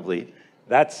collectively,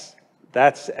 that's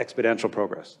exponential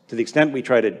progress. To the extent we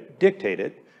try to dictate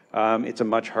it, it's a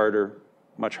much harder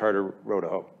road to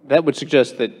hoe. That would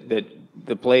suggest that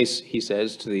the place, he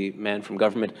says to the man from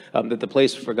government, that the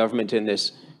place for government in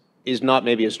this is not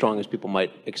maybe as strong as people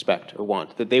might expect or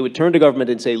want. That they would turn to government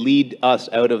and say, lead us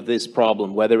out of this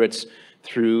problem, whether it's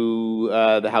through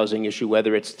the housing issue,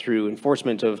 whether it's through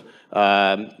enforcement of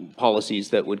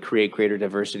policies that would create greater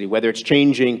diversity, whether it's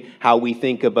changing how we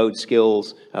think about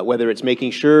skills, whether it's making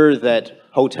sure that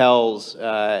hotels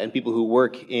and people who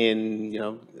work in, you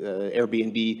know,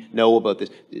 Airbnb know about this.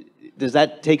 Does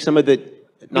that take some of the,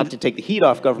 not to take the heat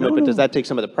off government, but does that take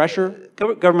some of the pressure?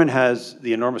 Government has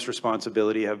the enormous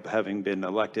responsibility of having been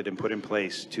elected and put in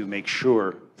place to make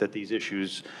sure that these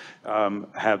issues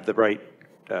have the right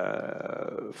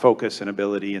focus and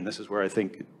ability, and this is where I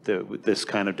think this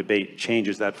kind of debate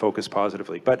changes that focus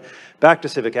positively. But back to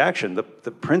civic action, the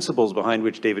principles behind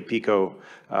which David Pico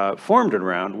formed it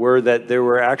around were that there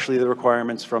were actually the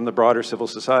requirements from the broader civil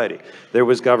society. There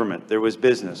was government, there was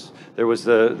business, there was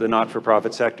the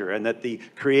not-for-profit sector, and that the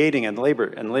creating and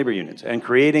labor unions, and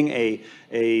creating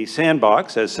a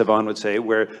sandbox, as Sevaun would say,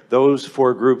 where those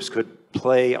four groups could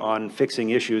play on fixing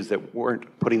issues that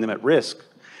weren't putting them at risk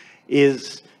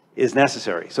is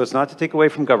necessary. So it's not to take away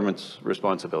from government's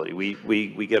responsibility.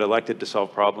 We get elected to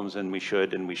solve problems, and we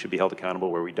should be held accountable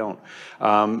where we don't.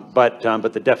 But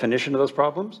the definition of those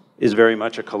problems is very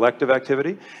much a collective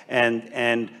activity,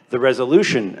 and the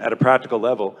resolution at a practical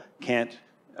level can't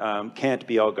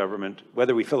be all government.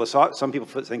 Whether we some people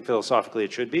think philosophically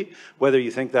it should be. Whether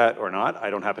you think that or not, I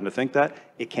don't happen to think that,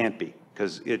 it can't be,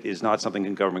 because it is not something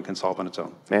that government can solve on its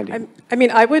own. Mandy? I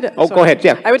mean, I would... Oh, go ahead,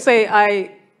 yeah. I would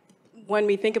say when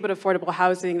we think about affordable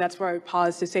housing, that's where I would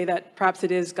pause to say that perhaps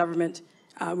it is government.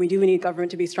 We do need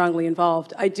government to be strongly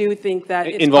involved. I do think that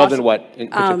it's involved in what, in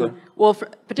particular? Well,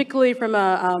 particularly from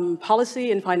a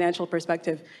policy and financial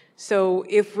perspective. So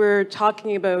if we're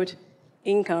talking about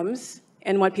incomes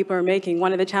and what people are making,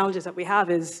 one of the challenges that we have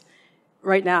is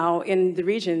right now in the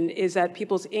region is that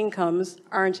people's incomes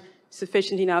aren't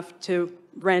sufficient enough to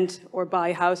rent or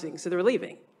buy housing, so they're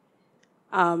leaving.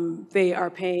 They are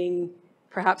paying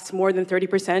perhaps more than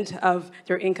 30% of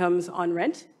their incomes on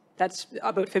rent. That's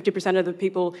about 50% of the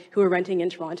people who are renting in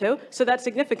Toronto. So that's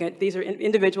significant. These are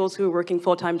individuals who are working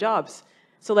full-time jobs.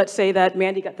 So let's say that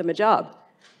Mandy got them a job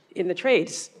in the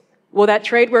trades. Will that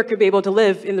trade worker be able to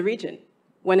live in the region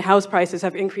when house prices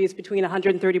have increased between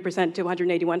 130% to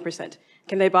 181%?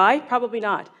 Can they buy? Probably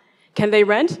not. Can they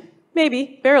rent?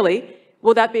 Maybe, barely.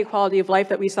 Will that be a quality of life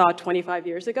that we saw 25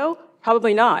 years ago?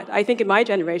 Probably not. I think in my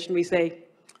generation we say,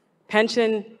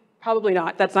 pension, probably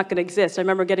not. That's not going to exist. I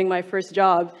remember getting my first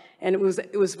job, and it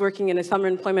was working in a summer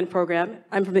employment program.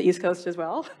 I'm from the East Coast as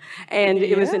well, and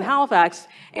it was in Halifax.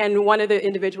 And one of the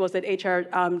individuals at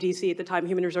HRDC at the time,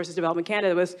 Human Resources Development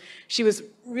Canada, she was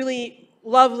really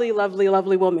lovely, lovely,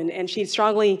 lovely woman, and she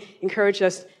strongly encouraged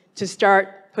us to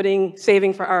start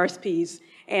saving for RSPs,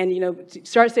 and to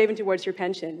start saving towards your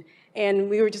pension. And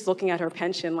we were just looking at her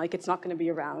pension like it's not going to be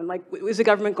around. Like, is the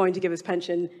government going to give us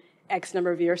pension X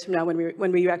number of years from now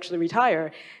when we actually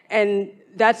retire? And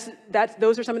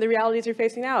those are some of the realities we're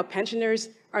facing now. Pensioners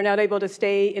are not able to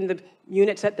stay in the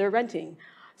units that they're renting.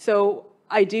 So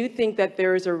I do think that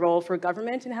there is a role for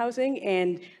government in housing,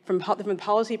 and from a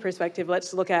policy perspective,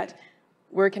 let's look at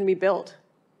where can we build.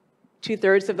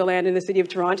 2/3 of the land in the city of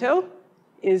Toronto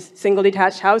is single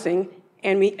detached housing,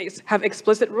 and we have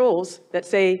explicit rules that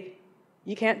say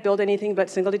you can't build anything but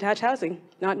single detached housing,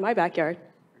 not in my backyard.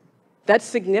 That's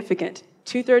significant.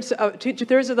 Two-thirds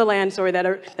of the land,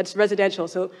 that's residential.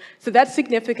 So that's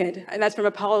significant, and that's from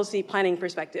a policy planning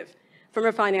perspective. From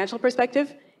a financial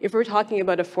perspective, if we're talking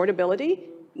about affordability,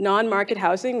 non-market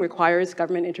housing requires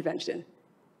government intervention.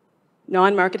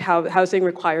 Non-market housing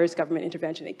requires government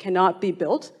intervention. It cannot be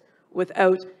built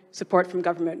without support from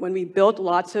government. When we built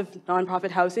lots of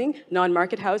nonprofit housing,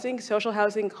 non-market housing, social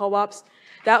housing, co-ops,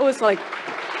 that was like...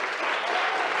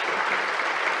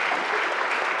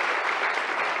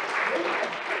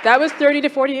 That was 30 to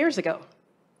 40 years ago.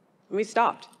 And we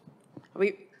stopped.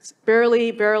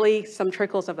 Barely some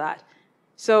trickles of that.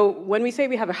 So when we say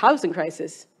we have a housing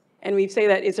crisis, and we say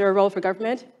that, is there a role for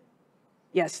government?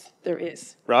 Yes, there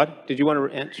is. Rod, did you want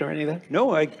to answer any of that?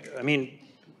 No, I mean...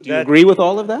 Do you agree with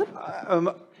all of that?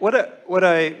 What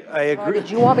I agree... Did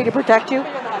you want me to protect you?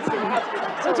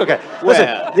 That's okay.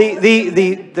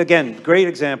 Listen, again, great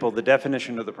example, the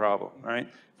definition of the problem, right?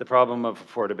 The problem of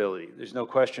affordability. There's no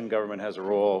question government has a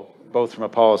role, both from a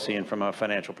policy and from a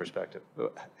financial perspective.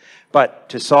 But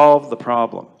to solve the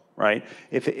problem, right?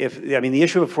 I mean, the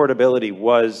issue of affordability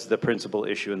was the principal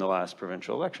issue in the last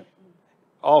provincial election.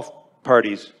 All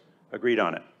parties agreed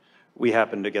on it. We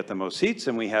happened to get the most seats,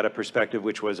 and we had a perspective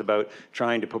which was about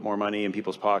trying to put more money in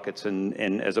people's pockets,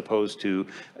 and as opposed to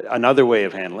another way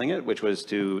of handling it, which was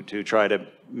to try to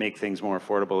make things more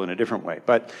affordable in a different way.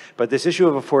 But this issue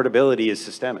of affordability is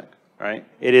systemic, right?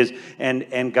 It is,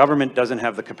 and government doesn't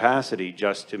have the capacity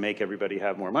just to make everybody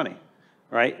have more money,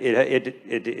 right?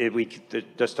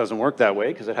 It just doesn't work that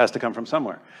way because it has to come from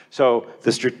somewhere. So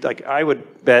like I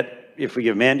would bet, if we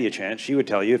give Mandy a chance, she would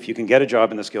tell you if you can get a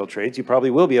job in the skilled trades, you probably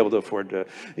will be able to afford to,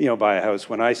 buy a house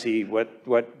when I see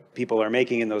what people are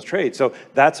making in those trades. So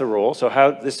that's a role.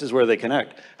 So this is where they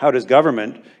connect. How does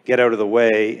government get out of the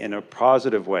way in a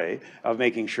positive way of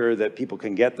making sure that people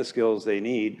can get the skills they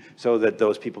need so that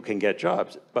those people can get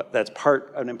jobs? But that's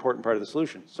an important part of the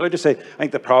solution. So I just say, I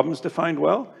think the problem's defined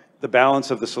well. The balance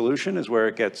of the solution is where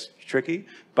it gets tricky,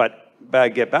 but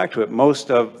get back to it, most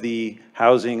of the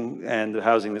housing and the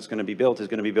housing that's going to be built is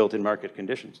going to be built in market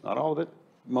conditions. Not all of it,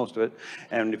 most of it.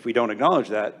 And if we don't acknowledge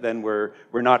that, then we're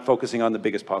not focusing on the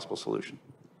biggest possible solution.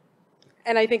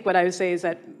 And I think what I would say is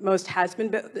that most has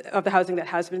been of the housing that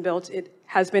has been built, it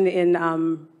has been in,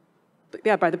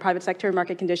 by the private sector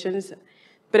market conditions,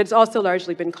 but it's also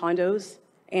largely been condos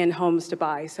and homes to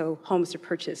buy, so homes to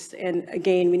purchase. And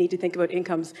again, we need to think about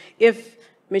incomes. If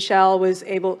Michelle was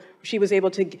able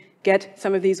to get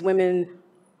some of these women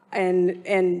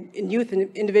and youth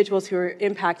and individuals who are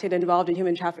impacted and involved in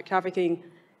human trafficking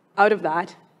out of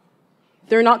that,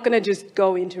 they're not going to just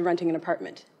go into renting an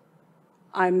apartment.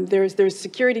 There's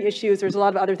security issues, there's a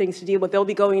lot of other things to deal with. They'll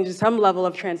be going into some level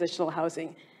of transitional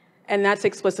housing, and that's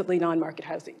explicitly non-market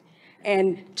housing.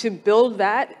 And to build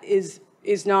that is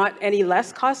not any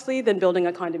less costly than building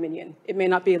a condominium. It may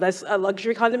not be a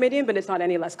luxury condominium, but it's not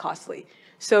any less costly.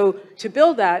 So to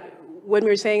build that, when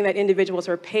we're saying that individuals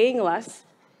are paying less,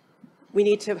 we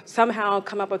need to somehow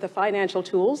come up with the financial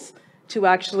tools to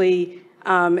actually,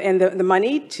 and the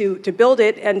money to build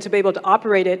it and to be able to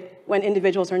operate it when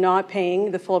individuals are not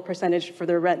paying the full percentage for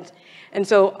their rent. And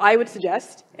so I would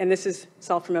suggest, and this is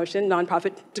self-promotion,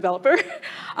 nonprofit developer,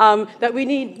 that we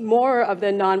need more of the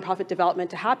nonprofit development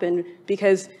to happen,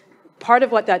 because part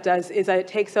of what that does is that it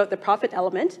takes out the profit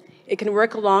element. It can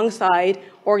work alongside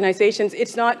organizations.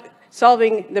 It's not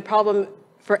solving the problem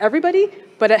for everybody,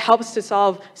 but it helps to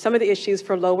solve some of the issues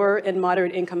for lower and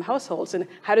moderate income households. And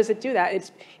how does it do that?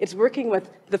 It's working with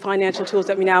the financial tools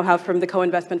that we now have from the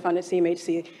co-investment fund at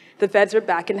CMHC. The feds are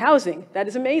back in housing. That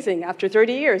is amazing. After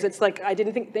 30 years, it's like, I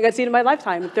didn't think I'd see it in my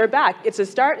lifetime. They're back. It's a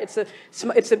start. It's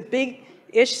a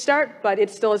big-ish start, but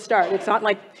it's still a start. It's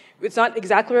not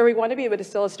exactly where we want to be, but it's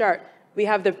still a start. We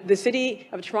have the city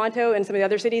of Toronto and some of the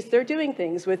other cities, they're doing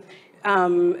things with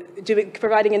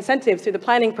providing incentives through the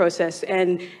planning process,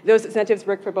 and those incentives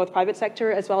work for both private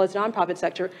sector as well as nonprofit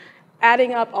sector.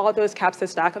 Adding up all of those stacks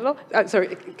of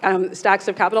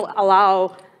capital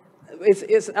allows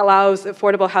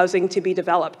affordable housing to be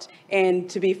developed and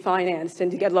to be financed and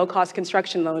to get low-cost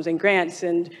construction loans and grants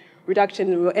and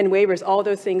reduction and waivers. All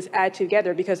those things add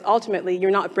together, because ultimately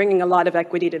you're not bringing a lot of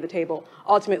equity to the table.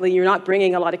 Ultimately, you're not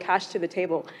bringing a lot of cash to the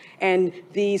table. And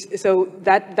so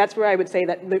that's where I would say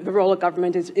that the role of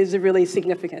government is really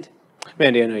significant.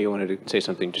 Mandy, I know you wanted to say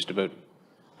something just about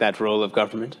that role of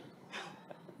government.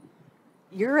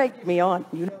 You're egging me on.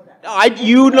 You know that.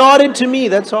 You nodded to me,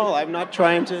 that's all. I'm not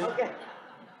trying to... Okay.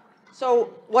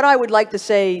 So what I would like to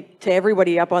say to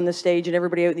everybody up on the stage and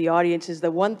everybody out in the audience is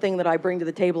that one thing that I bring to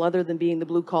the table, other than being the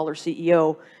blue-collar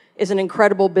CEO, is an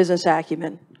incredible business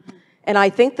acumen. And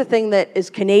I think the thing that as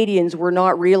Canadians we're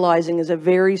not realizing is a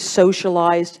very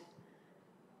socialized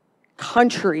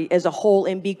country as a whole,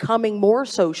 and becoming more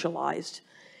socialized,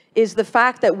 is the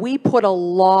fact that we put a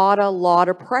lot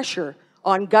of pressure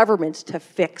on governments to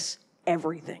fix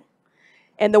everything.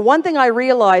 And the one thing I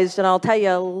realized, and I'll tell you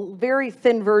a very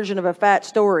thin version of a fat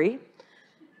story,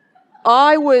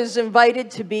 I was invited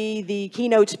to be the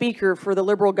keynote speaker for the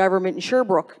Liberal government in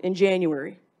Sherbrooke in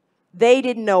January. They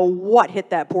didn't know what hit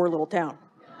that poor little town.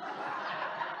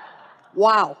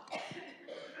 Wow.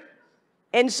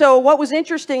 And so what was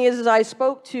interesting is I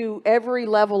spoke to every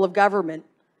level of government,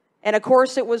 And of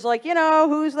course it was like,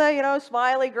 who's the,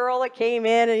 smiley girl that came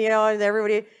in and, and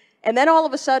everybody. And then all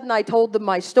of a sudden I told them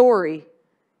my story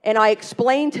and I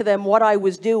explained to them what I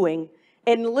was doing.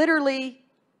 And literally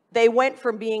they went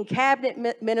from being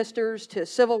cabinet ministers to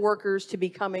civil workers to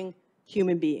becoming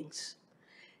human beings.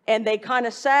 And they kind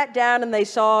of sat down and they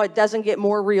saw it doesn't get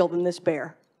more real than this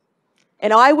bear.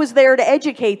 And I was there to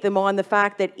educate them on the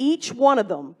fact that each one of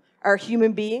them are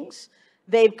human beings.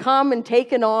 They've come and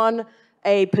taken on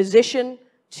a position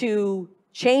to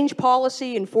change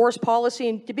policy, enforce policy,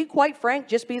 and to be quite frank,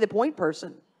 just be the point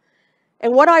person.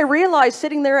 And what I realized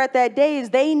sitting there at that day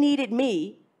is they needed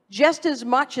me just as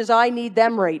much as I need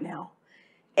them right now.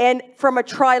 And from a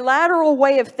trilateral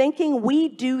way of thinking, we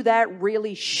do that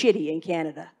really shitty in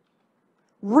Canada.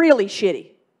 Really shitty.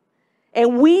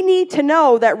 And we need to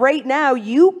know that right now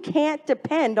you can't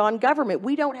depend on government.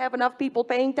 We don't have enough people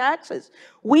paying taxes.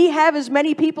 We have as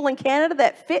many people in Canada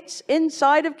that fits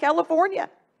inside of California.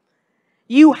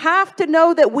 You have to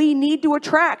know that we need to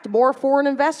attract more foreign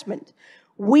investment.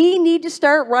 We need to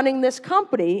start running this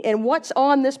company and what's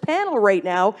on this panel right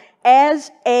now as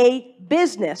a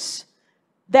business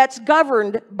that's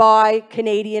governed by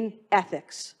Canadian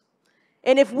ethics.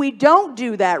 And if we don't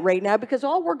do that right now, because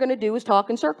all we're going to do is talk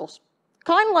in circles,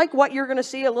 kind of like what you're going to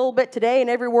see a little bit today and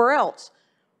everywhere else.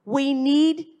 We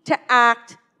need to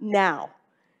act now.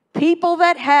 People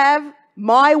that have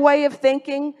my way of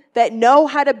thinking, that know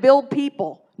how to build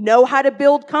people, know how to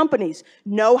build companies,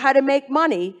 know how to make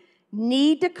money,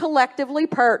 need to collectively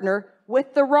partner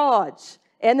with the Rods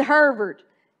and Harvard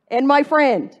and my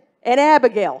friend and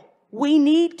Abigail. We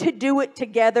need to do it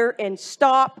together and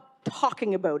stop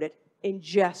talking about it and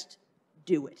just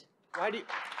do it.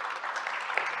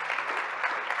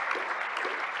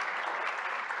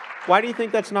 Why do you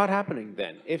think that's not happening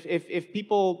then? If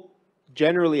people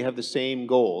generally have the same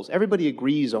goals, everybody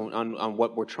agrees on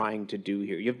what we're trying to do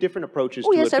here. You have different approaches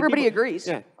to it. Oh, yes, everybody agrees.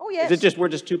 Yeah. Oh, yes. Is it just we're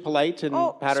just too polite and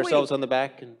pat ourselves on the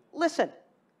back? And... Listen,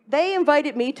 they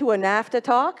invited me to a NAFTA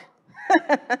talk.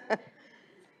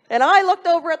 And I looked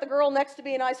over at the girl next to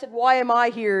me and I said, why am I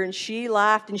here? And she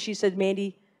laughed and she said,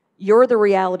 Mandy, you're the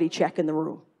reality check in the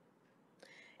room.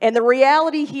 And the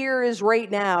reality here is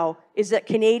right now is that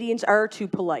Canadians are too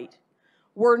polite.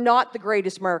 We're not the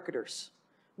greatest marketers.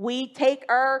 We take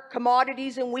our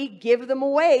commodities and we give them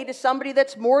away to somebody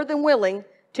that's more than willing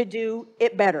to do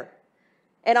it better.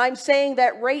 And I'm saying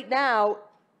that right now,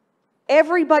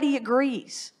 everybody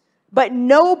agrees, but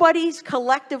nobody's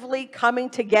collectively coming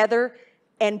together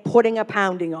and putting a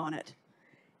pounding on it.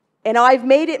 And I've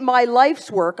made it my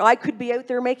life's work. I could be out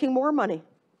there making more money.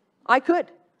 I could.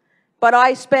 But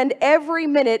I spend every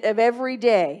minute of every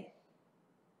day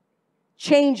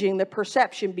changing the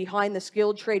perception behind the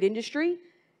skilled trade industry,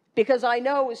 because I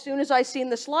know as soon as I seen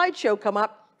the slideshow come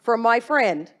up from my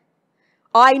friend,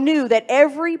 I knew that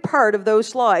every part of those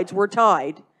slides were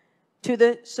tied to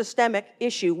the systemic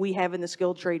issue we have in the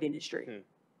skilled trade industry.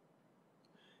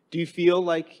 Do you feel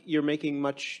like you're making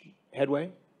much headway?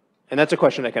 And that's a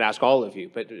question I could ask all of you,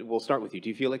 but we'll start with you. Do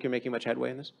you feel like you're making much headway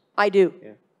in this? I do.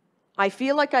 Yeah. I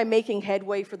feel like I'm making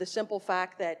headway for the simple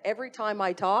fact that every time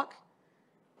I talk,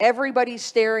 everybody's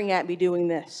staring at me doing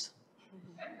this.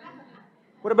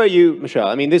 What about you, Michelle?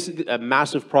 I mean, this is a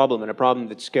massive problem and a problem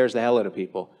that scares the hell out of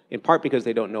people, in part because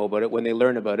they don't know about it. When they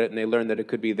learn about it and they learn that it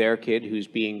could be their kid who's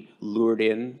being lured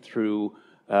in through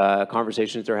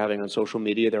conversations they're having on social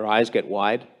media, their eyes get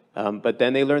wide, but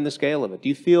then they learn the scale of it. Do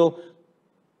you feel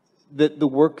that the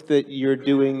work that you're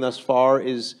doing thus far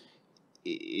is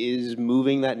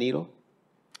moving that needle?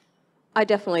 I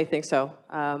definitely think so.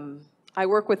 I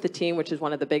work with the team, which is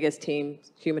one of the biggest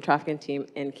teams, human trafficking team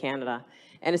in Canada.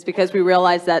 And it's because we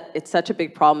realize that it's such a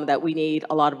big problem that we need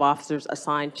a lot of officers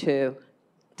assigned to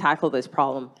tackle this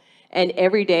problem. And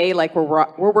every day, like we're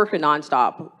working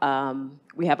nonstop.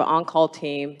 We have an on-call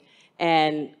team,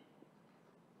 and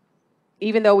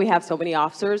even though we have so many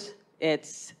officers,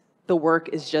 the work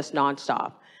is just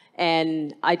nonstop.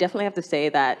 And I definitely have to say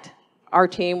that our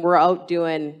team, we're out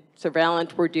doing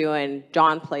surveillance, we're doing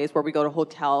John Plays, where we go to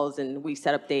hotels and we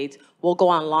set up dates. We'll go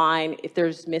online. If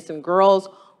there's missing girls,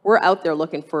 we're out there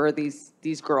looking for these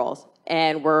girls.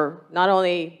 And we're not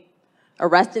only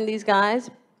arresting these guys,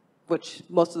 which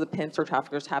most of the pimps or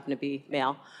traffickers happen to be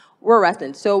male, we're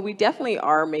arresting. So we definitely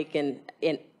are making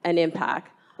an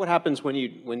impact. What happens when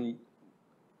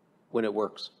it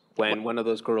works? When one of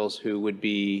those girls who would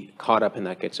be caught up in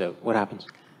that gets out, what happens?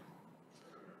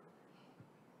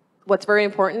 What's very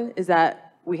important is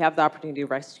that we have the opportunity to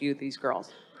rescue these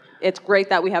girls. It's great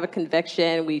that we have a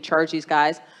conviction, we charge these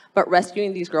guys, but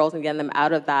rescuing these girls and getting them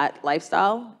out of that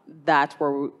lifestyle, that's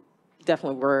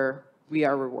where we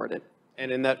are rewarded.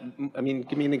 And in that, I mean,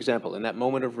 give me an example. In that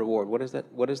moment of reward, what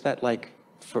is that like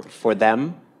for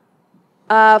them?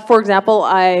 For example,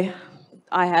 I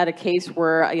had a case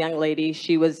where a young lady,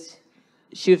 she was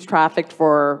trafficked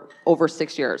for over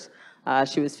 6 years.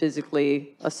 She was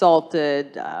physically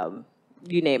assaulted,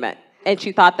 you name it. And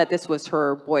she thought that this was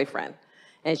her boyfriend.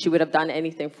 And she would have done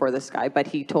anything for this guy, but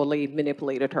he totally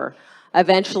manipulated her.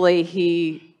 Eventually,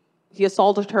 he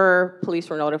assaulted her, police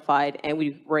were notified, and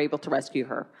we were able to rescue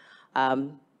her.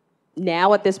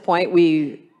 Now at this point,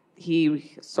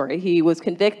 he was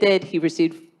convicted. He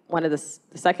received one of the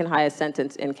second highest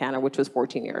sentence in Canada, which was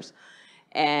 14 years.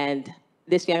 And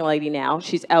this young lady now,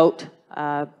 she's out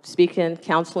speaking,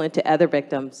 counseling to other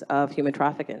victims of human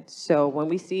trafficking. So when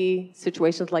we see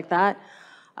situations like that,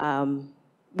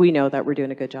 we know that we're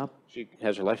doing a good job. She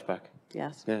has her life back.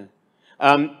 Yes. Yeah.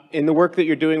 In the work that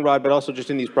you're doing, Rod, but also just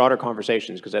in these broader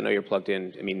conversations, because I know you're plugged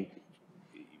in, I mean,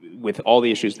 with all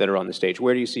the issues that are on the stage,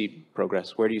 where do you see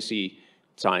progress? Where do you see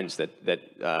signs that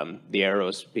the arrow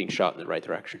is being shot in the right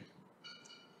direction?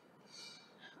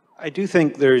 I do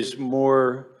think there's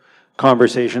more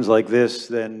conversations like this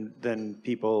than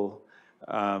people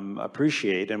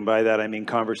appreciate, and by that I mean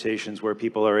conversations where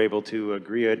people are able to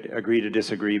agree to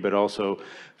disagree, but also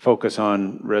focus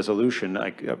on resolution.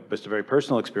 Just a very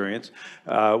personal experience.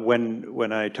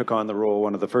 When I took on the role,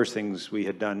 one of the first things we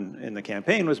had done in the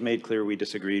campaign was made clear we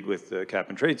disagreed with the cap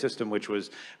and trade system, which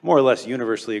was more or less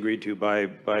universally agreed to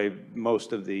by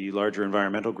most of the larger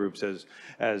environmental groups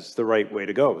as the right way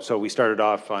to go. So we started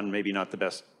off on maybe not the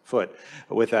best foot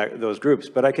with those groups.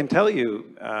 But I can tell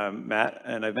you, Matt,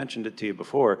 and I've mentioned it to you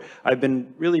before, I've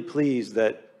been really pleased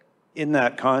that in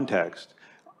that context,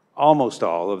 almost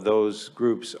all of those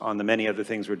groups on the many other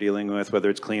things we're dealing with, whether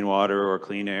it's clean water or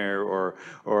clean air or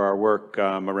our work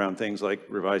around things like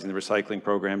revising the recycling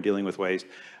program, dealing with waste,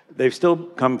 they've still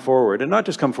come forward, and not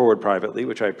just come forward privately,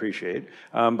 which I appreciate,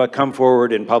 but come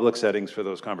forward in public settings for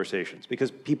those conversations,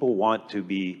 because people want to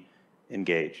be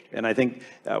engaged. And I think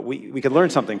we could learn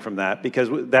something from that, because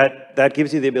that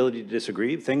gives you the ability to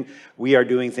disagree. We are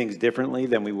doing things differently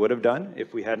than we would have done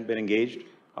if we hadn't been engaged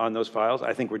on those files.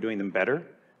 I think we're doing them better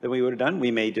than we would have done.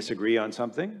 We may disagree on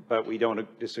something, but we don't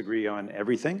disagree on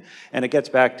everything. And it gets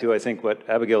back to, I think, what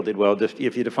Abigail did well.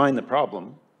 If you define the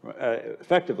problem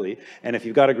effectively, and if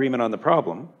you've got agreement on the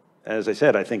problem, as I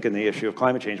said, I think in the issue of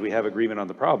climate change, we have agreement on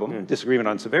the problem, disagreement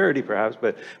on severity perhaps,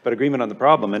 but agreement on the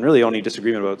problem, and really only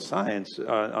disagreement about science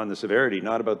on the severity,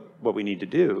 not about what we need to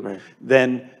do, right.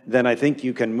 Then I think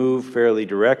you can move fairly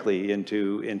directly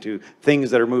into things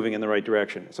that are moving in the right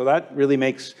direction. So that really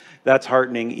that's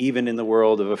heartening even in the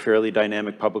world of a fairly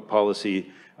dynamic public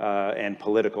policy and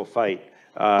political fight.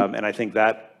 And I think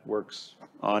that works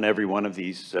on every one of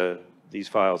these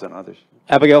files and others.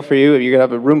 Abigail, for you, you're going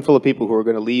to have a room full of people who are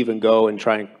going to leave and go and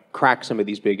try and crack some of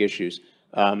these big issues.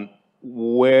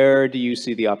 Where do you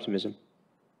see the optimism?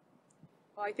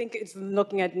 Well, I think it's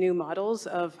looking at new models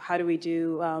of how do we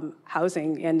do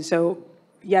housing. And so,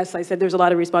 yes, I said there's a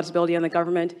lot of responsibility on the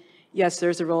government. Yes,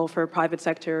 there's a role for private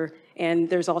sector, and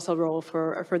there's also a role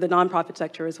for the nonprofit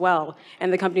sector as well.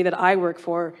 And the company that I work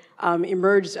for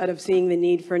emerged out of seeing the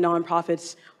need for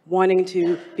nonprofits wanting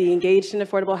to be engaged in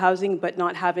affordable housing, but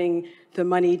not having the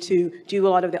money to do a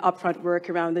lot of the upfront work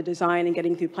around the design and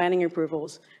getting through planning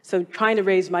approvals. So trying to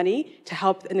raise money to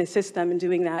help and assist them in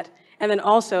doing that. And then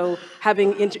also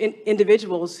having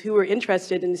individuals who are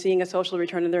interested in seeing a social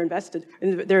return on their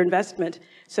investment.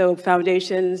 So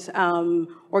foundations,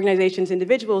 organizations,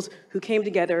 individuals who came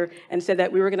together and said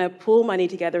that we were going to pool money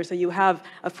together, so you have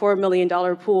a $4 million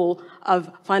pool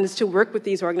of funds to work with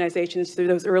these organizations through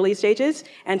those early stages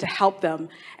and to help them.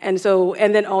 And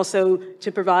then also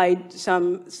to provide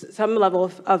some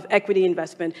level of equity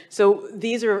investment. So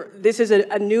this is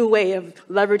a new way of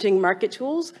leveraging market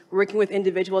tools, working with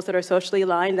individuals that are socially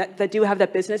aligned, that do have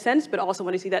that business sense, but also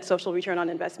want to see that social return on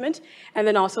investment, and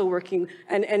then also working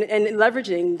and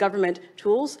leveraging government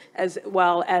tools as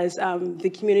well as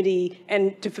the community,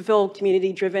 and to fulfill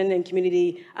community-driven and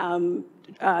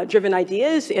community-driven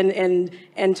ideas, and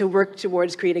to work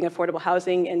towards creating affordable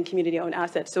housing and community-owned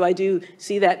assets. So I do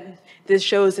see that this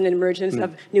shows an emergence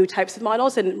of new types of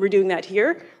models, and we're doing that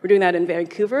here. We're doing that in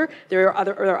Vancouver. There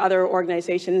are other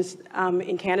organizations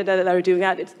in Canada that are doing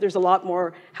that. There's a lot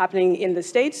more happening in the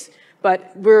States,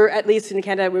 but we're, at least in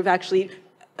Canada, we've actually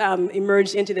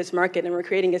emerged into this market, and we're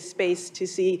creating a space to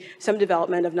see some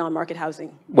development of non-market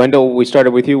housing. Wendell, we started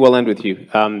with you, we'll end with you.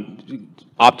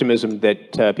 Optimism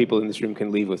that people in this room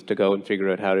can leave with to go and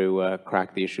figure out how to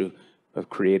crack the issue of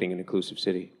creating an inclusive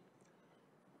city.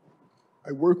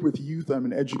 I work with youth. I'm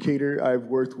an educator. I've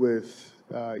worked with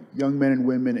young men and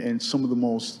women in some of the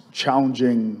most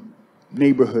challenging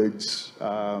neighborhoods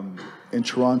in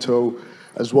Toronto,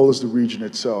 as well as the region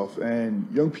itself, and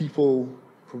young people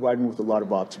provide me with a lot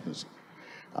of optimism.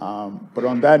 But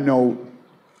on that note,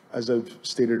 as I've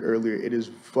stated earlier, it is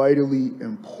vitally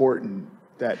important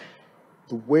that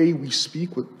the way we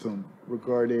speak with them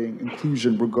regarding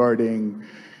inclusion, regarding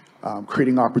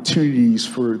creating opportunities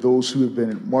for those who have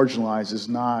been marginalized is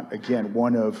not, again,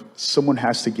 one of someone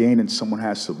has to gain and someone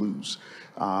has to lose.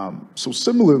 So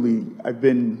similarly, I've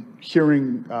been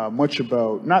hearing much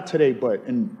about, not today, but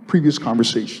in previous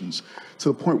conversations, to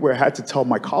the point where I had to tell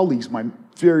my colleagues, my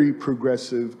very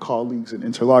progressive colleagues and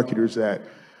interlocutors, that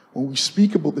when we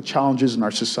speak about the challenges in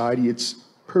our society, it's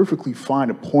perfectly fine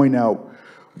to point out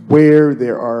where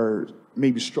there are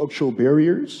maybe structural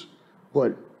barriers,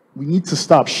 but we need to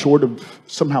stop short of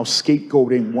somehow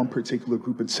scapegoating one particular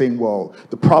group and saying, well,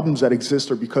 the problems that exist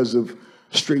are because of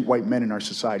straight white men in our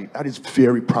society. That is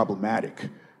very problematic.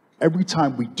 Every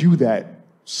time we do that,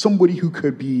 somebody who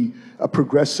could be a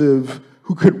progressive,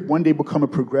 who could one day become a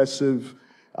progressive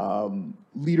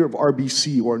leader of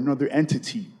RBC or another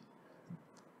entity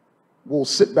will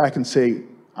sit back and say,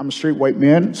 I'm a straight white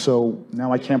man, so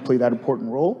now I can't play that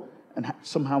important role, and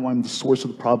somehow I'm the source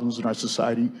of the problems in our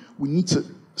society. We need to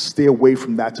stay away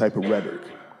from that type of rhetoric.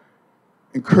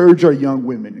 Encourage our young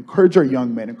women, encourage our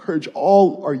young men, encourage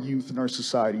all our youth in our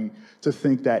society to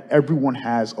think that everyone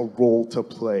has a role to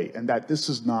play and that this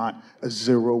is not a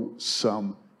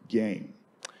zero-sum game.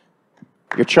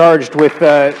 You're charged with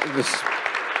the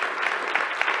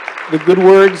good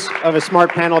words of a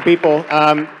smart panel of people.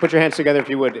 Put your hands together if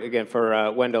you would, again,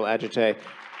 for Wendell Agite,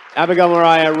 Abigail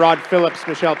Mariah, Rod Phillips,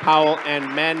 Michelle Powell,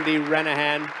 and Mandy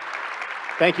Renahan.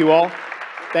 Thank you all.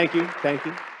 Thank you. Thank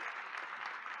you.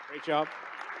 Great job.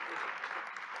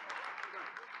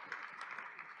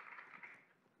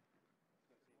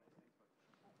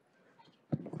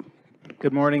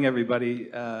 Good morning, everybody.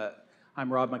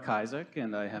 I'm Rob McIsaac,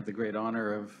 and I have the great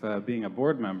honor of being a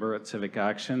board member at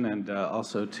CivicAction, and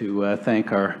also to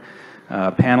thank our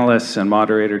panelists and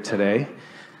moderator today.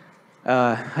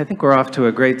 I think we're off to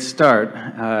a great start,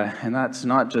 and that's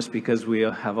not just because we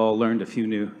have all learned a few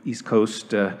new East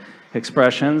Coast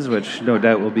expressions, which no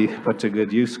doubt will be put to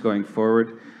good use going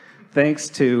forward. Thanks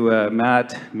to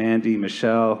Matt, Mandy,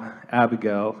 Michelle,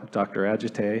 Abigail, Dr.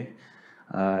 Agite,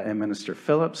 and Minister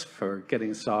Phillips for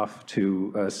getting us off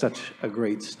to such a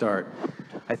great start.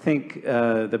 I think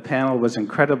the panel was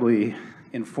incredibly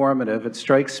informative. It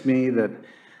strikes me that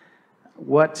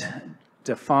what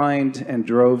defined and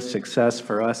drove success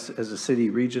for us as a city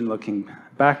region looking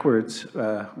backwards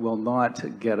will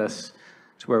not get us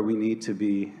to where we need to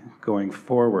be going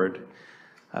forward.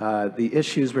 The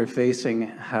issues we're facing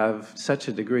have such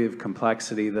a degree of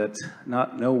complexity that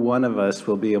no one of us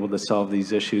will be able to solve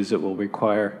these issues. It will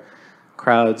require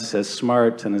crowds as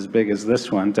smart and as big as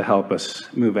this one to help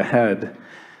us move ahead.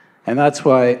 And that's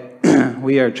why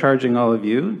we are charging all of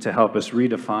you to help us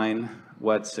redefine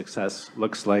what success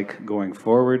looks like going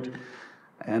forward,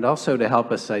 and also to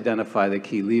help us identify the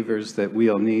key levers that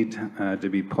we'll need to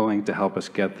be pulling to help us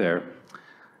get there.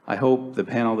 I hope the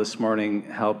panel this morning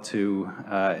helped to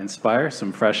inspire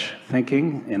some fresh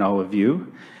thinking in all of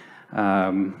you.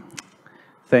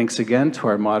 Thanks again to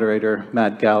our moderator,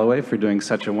 Matt Galloway, for doing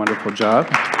such a wonderful job.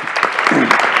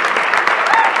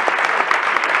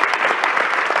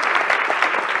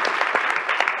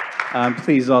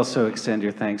 Please also extend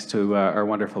your thanks to our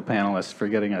wonderful panelists for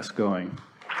getting us going.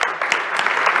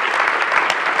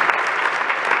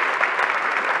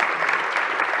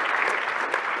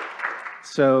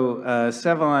 So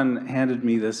Sevaun handed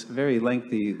me this very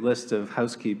lengthy list of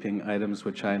housekeeping items,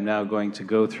 which I am now going to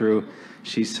go through.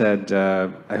 She said,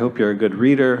 I hope you're a good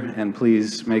reader, and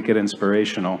please make it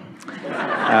inspirational.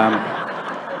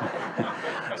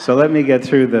 So let me get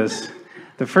through this.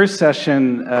 The first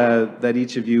session that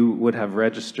each of you would have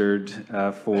registered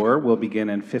for will begin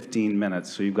in 15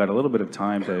 minutes. So you've got a little bit of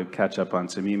time to catch up on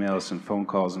some emails and phone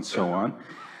calls and so on.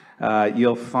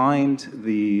 You'll find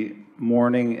the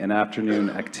morning and afternoon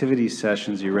activity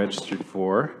sessions you registered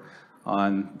for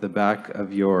on the back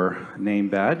of your name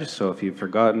badge. So if you've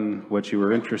forgotten what you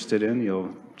were interested in,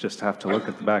 you'll just have to look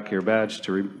at the back of your badge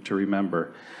to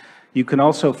remember. You can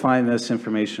also find this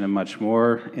information and much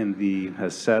more in the,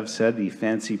 as Sev said, the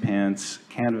Fancy Pants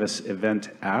Canvas event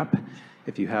app.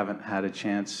 If you haven't had a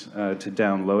chance to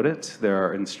download it, there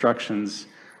are instructions,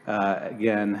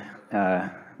 again,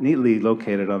 neatly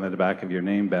located on the back of your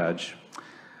name badge.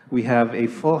 We have a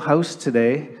full house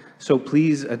today, so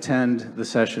please attend the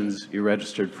sessions you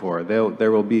registered for.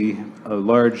 There will be a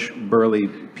large, burly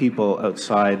people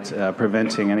outside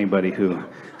preventing anybody who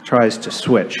tries to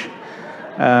switch.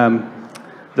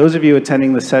 Those of you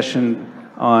attending the session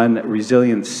on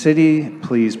Resilient City,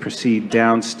 please proceed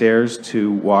downstairs to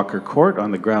Walker Court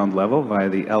on the ground level via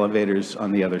the elevators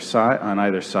on the other side, on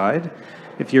either side.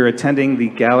 If you're attending the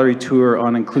gallery tour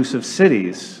on Inclusive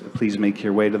Cities, please make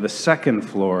your way to the second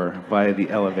floor via the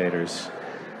elevators.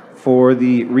 For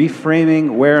the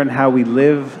Reframing Where and How We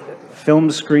Live film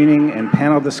screening and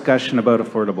panel discussion about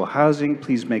affordable housing,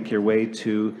 please make your way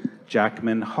to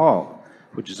Jackman Hall,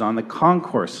 which is on the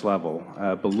concourse level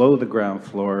below the ground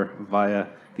floor via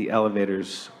the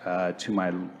elevators to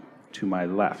my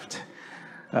left.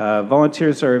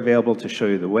 Volunteers are available to show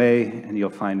you the way, and you'll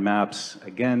find maps,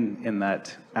 again, in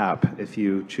that app if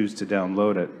you choose to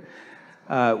download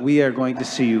it. We are going to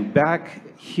see you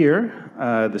back here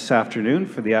this afternoon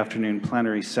for the afternoon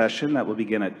plenary session that will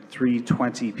begin at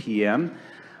 3:20 p.m.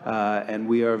 And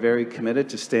we are very committed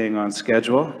to staying on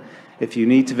schedule. If you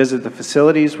need to visit the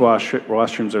facilities,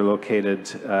 washrooms are located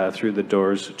through the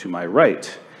doors to my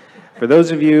right. For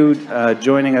those of you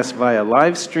joining us via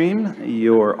live stream,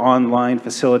 your online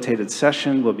facilitated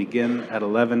session will begin at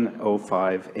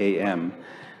 11:05 a.m.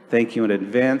 Thank you in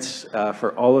advance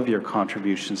for all of your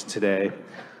contributions today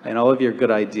and all of your good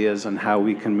ideas on how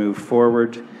we can move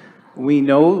forward. We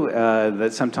know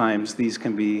that sometimes these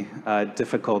can be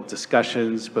difficult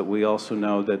discussions, but we also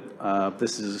know that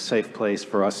this is a safe place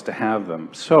for us to have them.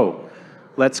 So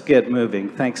let's get moving.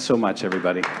 Thanks so much,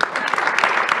 everybody.